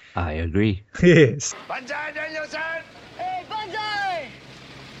crazy. I agree. Yes. Banzai, Danielson! Hey, Banzai!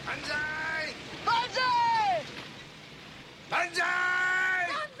 Banzai! Banzai! Banzai!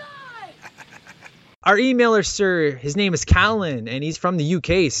 Our emailer, sir, his name is Colin, and he's from the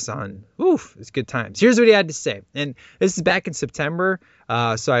UK, son. Oof, it's good times. Here's what he had to say. And this is back in September,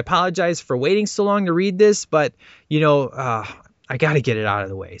 so I apologize for waiting so long to read this, but, I got to get it out of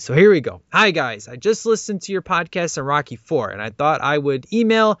the way. So here we go. Hi, guys. I just listened to your podcast on Rocky IV, and I thought I would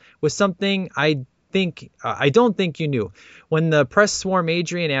email with something I don't think you knew. When the press swarmed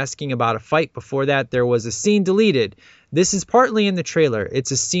Adrian asking about a fight before that, there was a scene deleted. This is partly in the trailer.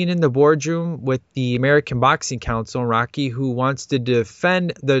 It's a scene in the boardroom with the American Boxing Council and Rocky, who wants to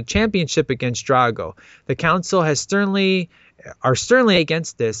defend the championship against Drago. The council are sternly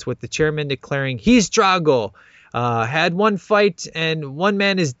against this, with the chairman declaring he's Drago. Had one fight and one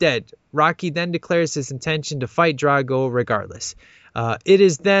man is dead. Rocky then declares his intention to fight Drago regardless. It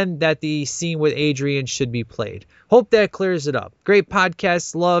is then that the scene with Adrian should be played. Hope that clears it up. Great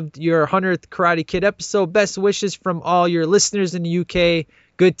podcast. Loved your 100th Karate Kid episode. Best wishes from all your listeners in the UK.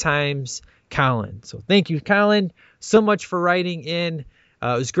 Good times, Colin. So thank you, Colin, so much for writing in. It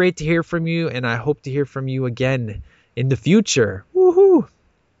was great to hear from you, and I hope to hear from you again in the future. Woohoo!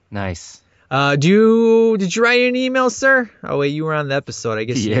 Nice. Did you write an email, sir? Oh wait, you were on the episode. I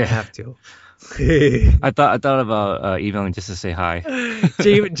guess you didn't have to. I thought about emailing just to say hi.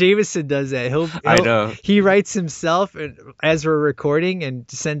 Jameson does that. I know. He writes himself as we're recording and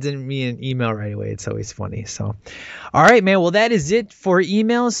sends me an email right away. It's always funny. So, all right, man. Well, that is it for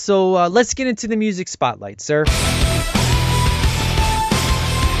emails. So let's get into the music spotlight, sir.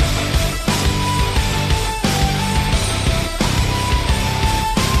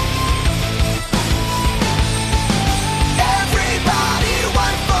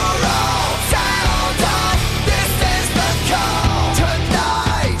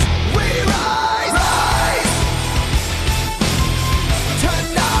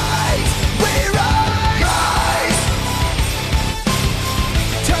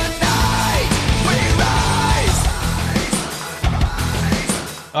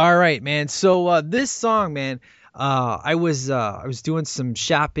 All right, man. So this song, man, I was doing some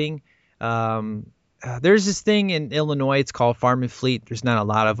shopping. There's this thing in Illinois. It's called Farm and Fleet. There's not a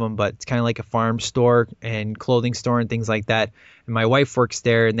lot of them, but it's kind of like a farm store and clothing store and things like that. And my wife works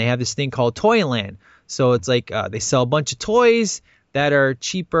there, and they have this thing called Toyland. So it's like they sell a bunch of toys that are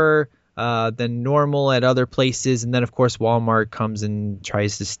cheaper than normal at other places. And then, of course, Walmart comes and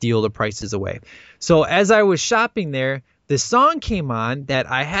tries to steal the prices away. So as I was shopping there, this song came on that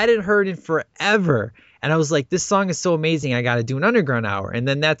I hadn't heard in forever. And I was like, this song is so amazing. I got to do an underground hour. And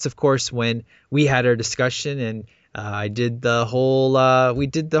then that's, of course, when we had our discussion, and I did the whole we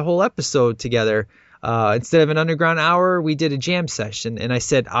did the whole episode together. Instead of an underground hour, we did a jam session. And I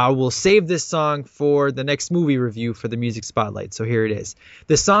said, I will save this song for the next movie review for the Music Spotlight. So here it is.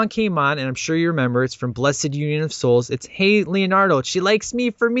 The song came on, and I'm sure you remember. It's from Blessed Union of Souls. It's Hey Leonardo, She Likes Me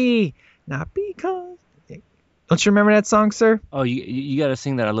for Me, Not Because. Don't you remember that song, sir? Oh, you got to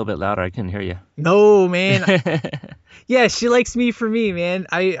sing that a little bit louder. I couldn't hear you. No, man. Yeah, She Likes Me for Me, man.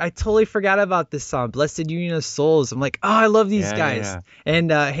 I totally forgot about this song, Blessed Union of Souls. I'm like, oh, I love these guys. Yeah. And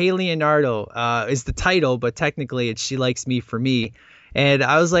Hey Leonardo is the title, but technically it's She Likes Me for Me. And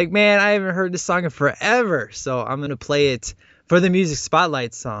I was like, man, I haven't heard this song in forever. So I'm going to play it for the Music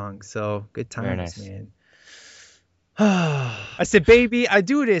Spotlight song. So good times, man. I said, baby, I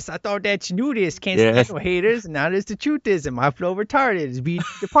do this. I thought that you knew this. Can't stand no haters. And now this the truth is. And my flow retarded. It's beat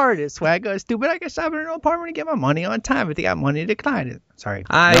departed. Swagger stupid. I guess I'm in an apartment to get my money on time. If they got money to decline it. Sorry.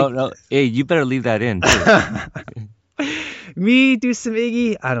 No. Hey, you better leave that in, too. Me do some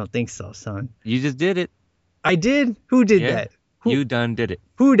Iggy? I don't think so, son. You just did it. I did? Who did that? You done did it.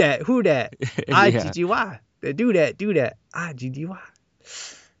 Who that? I Yeah. GGY. Do that. I GGY.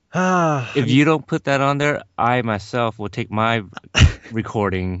 If you don't put that on there, I myself will take my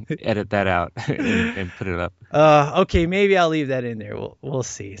recording, edit that out, and put it up. Okay, maybe I'll leave that in there. We'll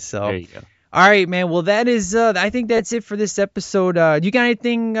see. So There you go. all right, man. Well, that is. I think that's it for this episode. You got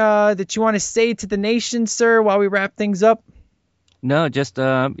anything that you want to say to the nation, sir, while we wrap things up? No, just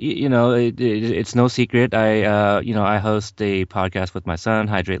it's no secret. I host a podcast with my son,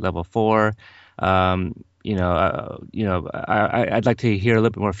 Hydrate Level 4. I'd like to hear a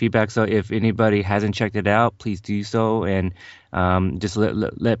little bit more feedback. So if anybody hasn't checked it out, please do so, and just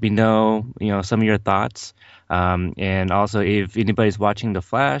let me know, some of your thoughts. And also, if anybody's watching The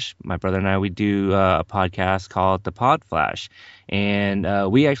Flash, my brother and I, we do a podcast called The Pod Flash,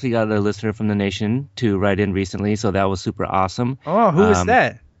 and we actually got a listener from the nation to write in recently, so that was super awesome. Oh, who is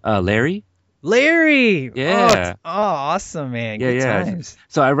that? Larry. Yeah. Oh, awesome, man. Good times.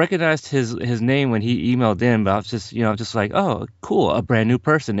 So I recognized his name when he emailed in, but I was just like, oh, cool, a brand new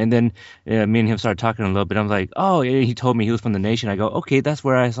person. And then me and him started talking a little bit. I'm like, oh, and he told me he was from the nation. I go, okay, that's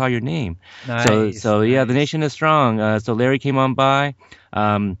where I saw your name. Nice. So yeah, the nation is strong. So Larry came on by.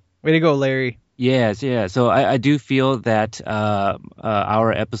 Way to go, Larry. Yes, yeah. So I do feel that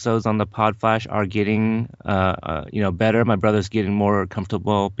our episodes on the Pod Flash are getting better. My brother's getting more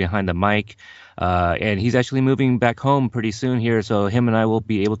comfortable behind the mic, and he's actually moving back home pretty soon here. So him and I will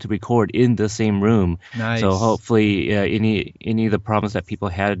be able to record in the same room. Nice. So hopefully, any of the problems that people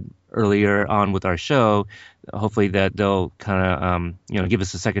had earlier on with our show, hopefully that they'll kind of give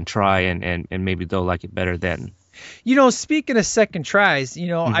us a second try, and maybe they'll like it better then. Speaking of second tries,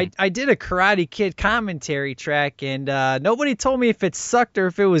 I did a Karate Kid commentary track, and nobody told me if it sucked or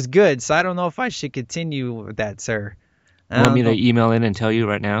if it was good. So I don't know if I should continue with that, sir. You want me to email in and tell you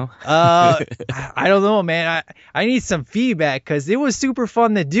right now? I don't know, man. I need some feedback because it was super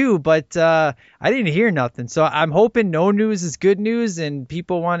fun to do, but I didn't hear nothing. So I'm hoping no news is good news, and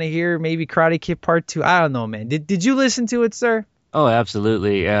people want to hear maybe Karate Kid Part 2. I don't know, man. Did you listen to it, sir? Oh,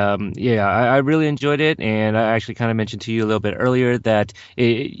 absolutely. I really enjoyed it, and I actually kind of mentioned to you a little bit earlier that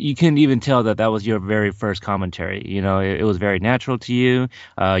you couldn't even tell that was your very first commentary. It was very natural to you.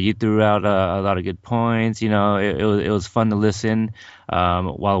 You threw out a lot of good points. It was fun to listen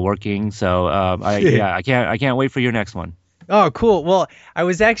while working. So I can't wait for your next one. Oh, cool. Well, I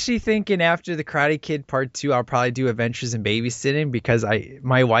was actually thinking after the Karate Kid Part 2, I'll probably do Adventures in Babysitting because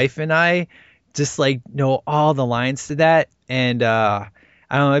my wife and I just know all the lines to that, and I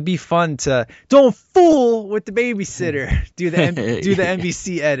don't know, it'd be fun to don't fool with the babysitter. Do the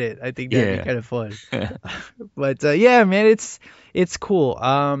NBC edit. I think that'd be kind of fun. But yeah, man, it's cool.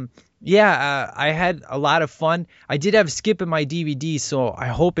 I had a lot of fun. I did have Skip in my DVD, so I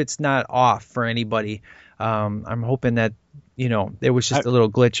hope it's not off for anybody. I'm hoping that there was just a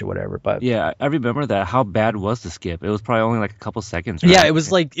little glitch or whatever. But yeah, I remember that. How bad was the skip? It was probably only like a couple seconds. Right? Yeah, it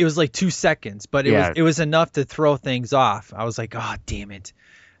was like 2 seconds, but it was enough to throw things off. I was like, oh damn it.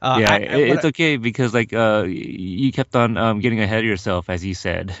 It's okay because like you kept on getting ahead of yourself, as you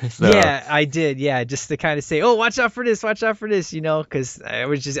said. So, Yeah, I did. Yeah, just to kind of say, oh, watch out for this, because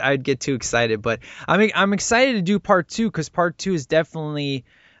I'd get too excited. But I'm excited to do part 2 because part 2 is definitely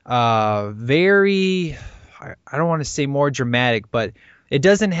very, I don't want to say more dramatic, but it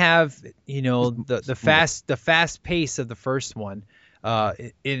doesn't have the fast pace of the first one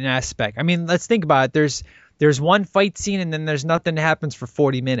in an aspect. I mean, let's think about it. There's one fight scene and then there's nothing that happens for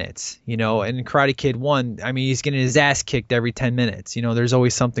 40 minutes, and in Karate Kid 1, I mean, he's getting his ass kicked every 10 minutes. There's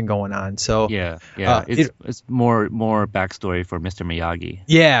always something going on. So it's more backstory for Mr. Miyagi.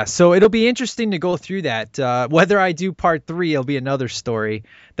 Yeah, so it'll be interesting to go through that. Whether I do part 3, it'll be another story.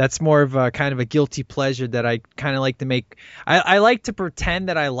 That's more of a kind of a guilty pleasure that I kind of like to make. I like to pretend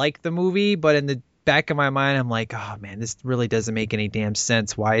that I like the movie, but in the back of my mind, I'm like, oh man, this really doesn't make any damn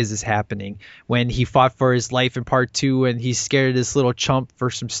sense. Why is this happening? When he fought for his life in part 2 and he's scared of this little chump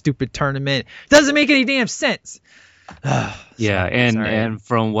for some stupid tournament, doesn't make any damn sense. Yeah, and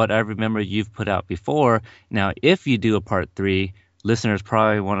from what I remember you've put out before, now if you do a part 3, listeners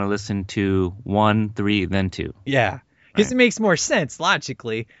probably want to listen to 1, 3, then 2. Yeah, because it makes more sense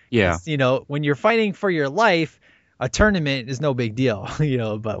logically. Yeah. When you're fighting for your life, a tournament is no big deal,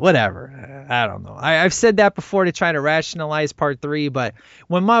 but whatever. I don't know. I've said that before to try to rationalize part 3, but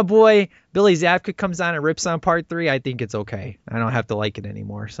when my boy Billy Zabka comes on and rips on part 3, I think it's okay. I don't have to like it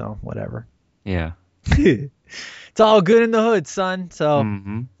anymore, so whatever. Yeah. It's all good in the hood, son. So,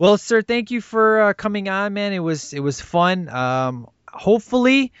 Mm-hmm. Well, sir, thank you for coming on, man. It was fun.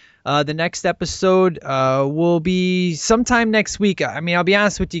 Hopefully, the next episode will be sometime next week. I mean, I'll be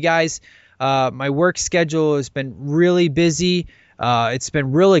honest with you guys. My work schedule has been really busy. It's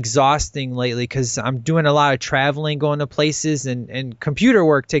been real exhausting lately because I'm doing a lot of traveling, going to places, and computer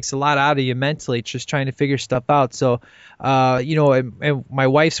work takes a lot out of you mentally, just trying to figure stuff out. So, and my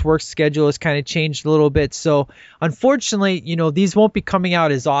wife's work schedule has kind of changed a little bit. So, unfortunately, these won't be coming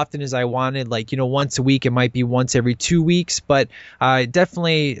out as often as I wanted. Like, once a week, it might be once every 2 weeks, but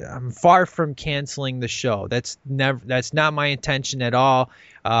I'm far from canceling the show. That's not my intention at all.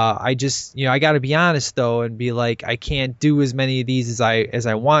 I just, I got to be honest though, and be like, I can't do as many of these as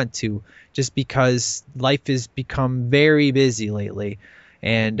I want to, just because life has become very busy lately.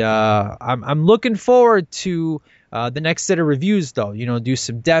 And I'm looking forward to the next set of reviews though. Do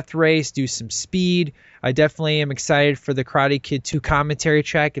some Death Race, do some Speed. I definitely am excited for the Karate Kid 2 commentary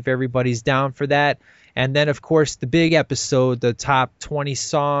track if everybody's down for that. And then, of course, the big episode, the top 20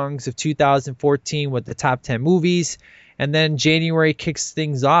 songs of 2014 with the top 10 movies. And then January kicks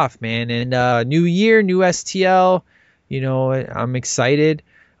things off, man. And new year, new STL. I'm excited.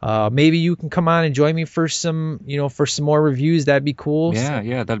 Maybe you can come on and join me for some more reviews. That'd be cool.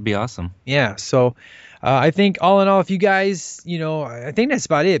 Yeah, that'd be awesome. Yeah. So I think all in all, if you guys, I think that's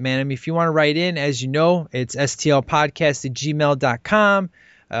about it, man. I mean, if you want to write in, as you know, it's stlpodcast@gmail.com.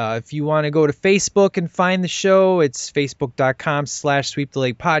 If you want to go to Facebook and find the show, it's facebook.com/Sweep the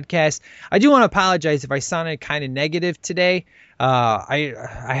Leg Podcast. I do want to apologize if I sounded kind of negative today. I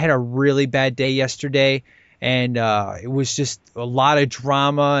had a really bad day yesterday, and it was just a lot of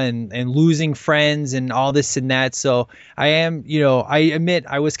drama and losing friends and all this and that. So I admit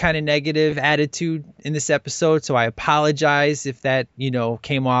I was kind of negative attitude in this episode, so I apologize if that,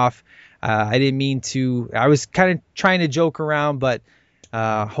 came off. I didn't mean to. I was kind of trying to joke around, but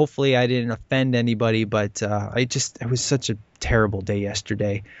hopefully I didn't offend anybody, but it was such a terrible day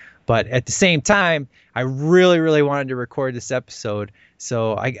yesterday. But at the same time, I really, really wanted to record this episode,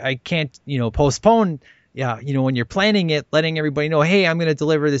 so I can't, postpone. Yeah, when you're planning it, letting everybody know, hey, I'm going to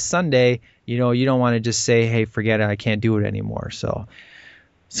deliver this Sunday, you don't want to just say, hey, forget it, I can't do it anymore. So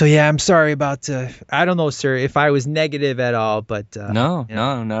yeah, I'm sorry about, I don't know, sir, if I was negative at all, but. No,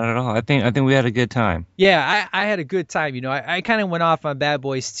 not at all. I think we had a good time. Yeah, I had a good time. I kind of went off on Bad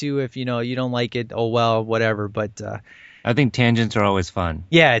Boys 2. If, you don't like it, oh, well, whatever. But. I think tangents are always fun.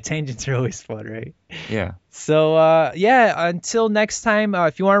 Yeah, tangents are always fun, right? Yeah. So, until next time,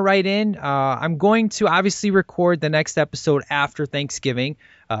 if you want to write in, I'm going to obviously record the next episode after Thanksgiving.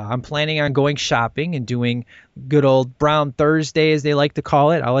 I'm planning on going shopping and doing good old Brown Thursday, as they like to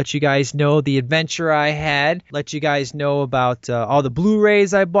call it. I'll let you guys know the adventure I had, let you guys know about all the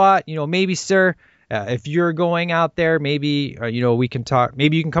Blu-rays I bought. Maybe, sir, if you're going out there, maybe, we can talk.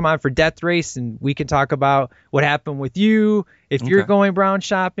 Maybe you can come on for Death Race and we can talk about what happened with you. If you're going Brown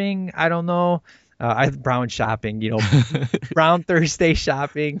shopping, I don't know. Brown shopping, Brown Thursday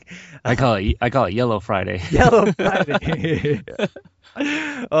shopping. I call it Yellow Friday. Yellow Friday.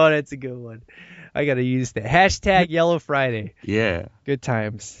 Oh, that's a good one. I got to use that. Hashtag Yellow Friday. Yeah. Good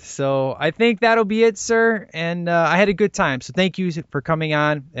times. So I think that'll be it, sir. And I had a good time. So thank you for coming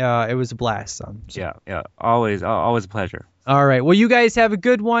on. It was a blast. So. Yeah. Always a pleasure. All right. Well, you guys have a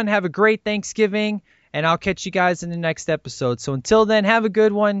good one. Have a great Thanksgiving. And I'll catch you guys in the next episode. So until then, have a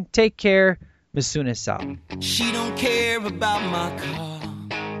good one. Take care. Misuna out. She don't care about my car,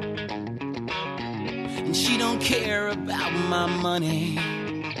 and she don't care about my money.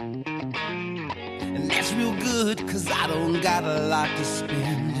 And that's real good, cause I don't got a lot to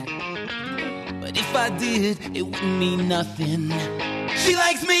spend. But if I did, it wouldn't mean nothing. She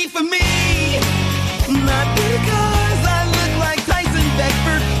likes me for me, not because I look like Tyson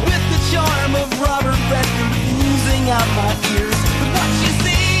Beckford with the charm of Robert Redford oozing out my ears. But what she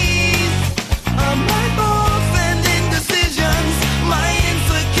sees are my faults and indecisions, my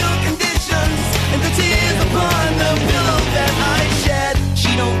insecure conditions, and the tears upon the pillow that I shed.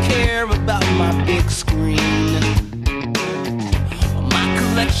 She don't care about my big screen, my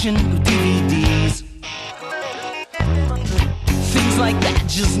collection of DVDs. Things like that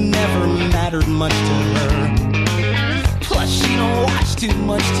just never mattered much to her. Plus she don't watch too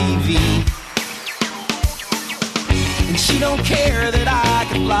much TV, and she don't care that I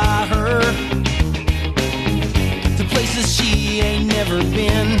can fly her to places she ain't never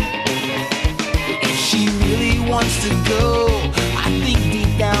been. If she really wants to go, I think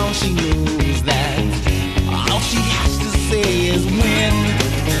deep down she knows that all she has to say is when.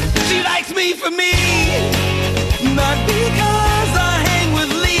 She likes me for me, not because I hang with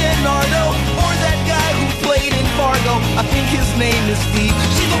Leonardo or that guy who played in Fargo. I think his name is Steve.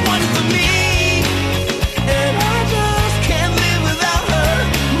 She's the one for me, and I just can't live without her.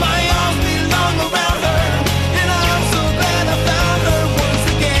 My arms belong around her, and I'm so glad I found her once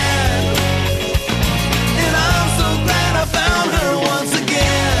again. And I'm so glad I found her once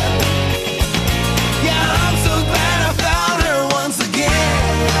again. Yeah, I'm so glad I found her once again.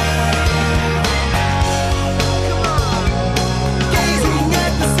 Gazing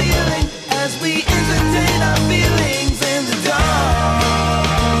at the ceiling as we entertain our feelings in the dark.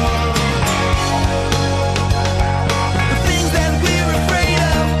 The things that we're afraid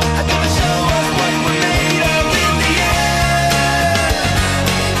of are gonna show us what we're made of in the end.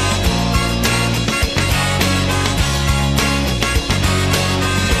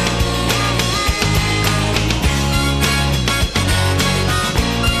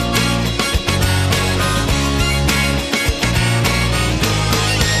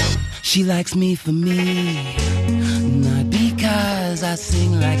 She likes me for me, not because I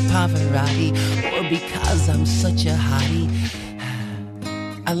sing like Pavarotti or because I'm such a hottie.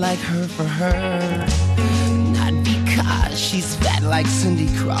 I like her for her, not because she's fat like Cindy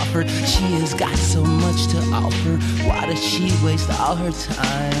Crawford. She has got so much to offer. Why does she waste all her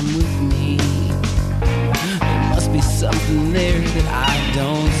time with me? There must be something there that I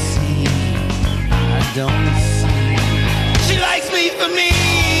don't see. I don't see. She likes me for me,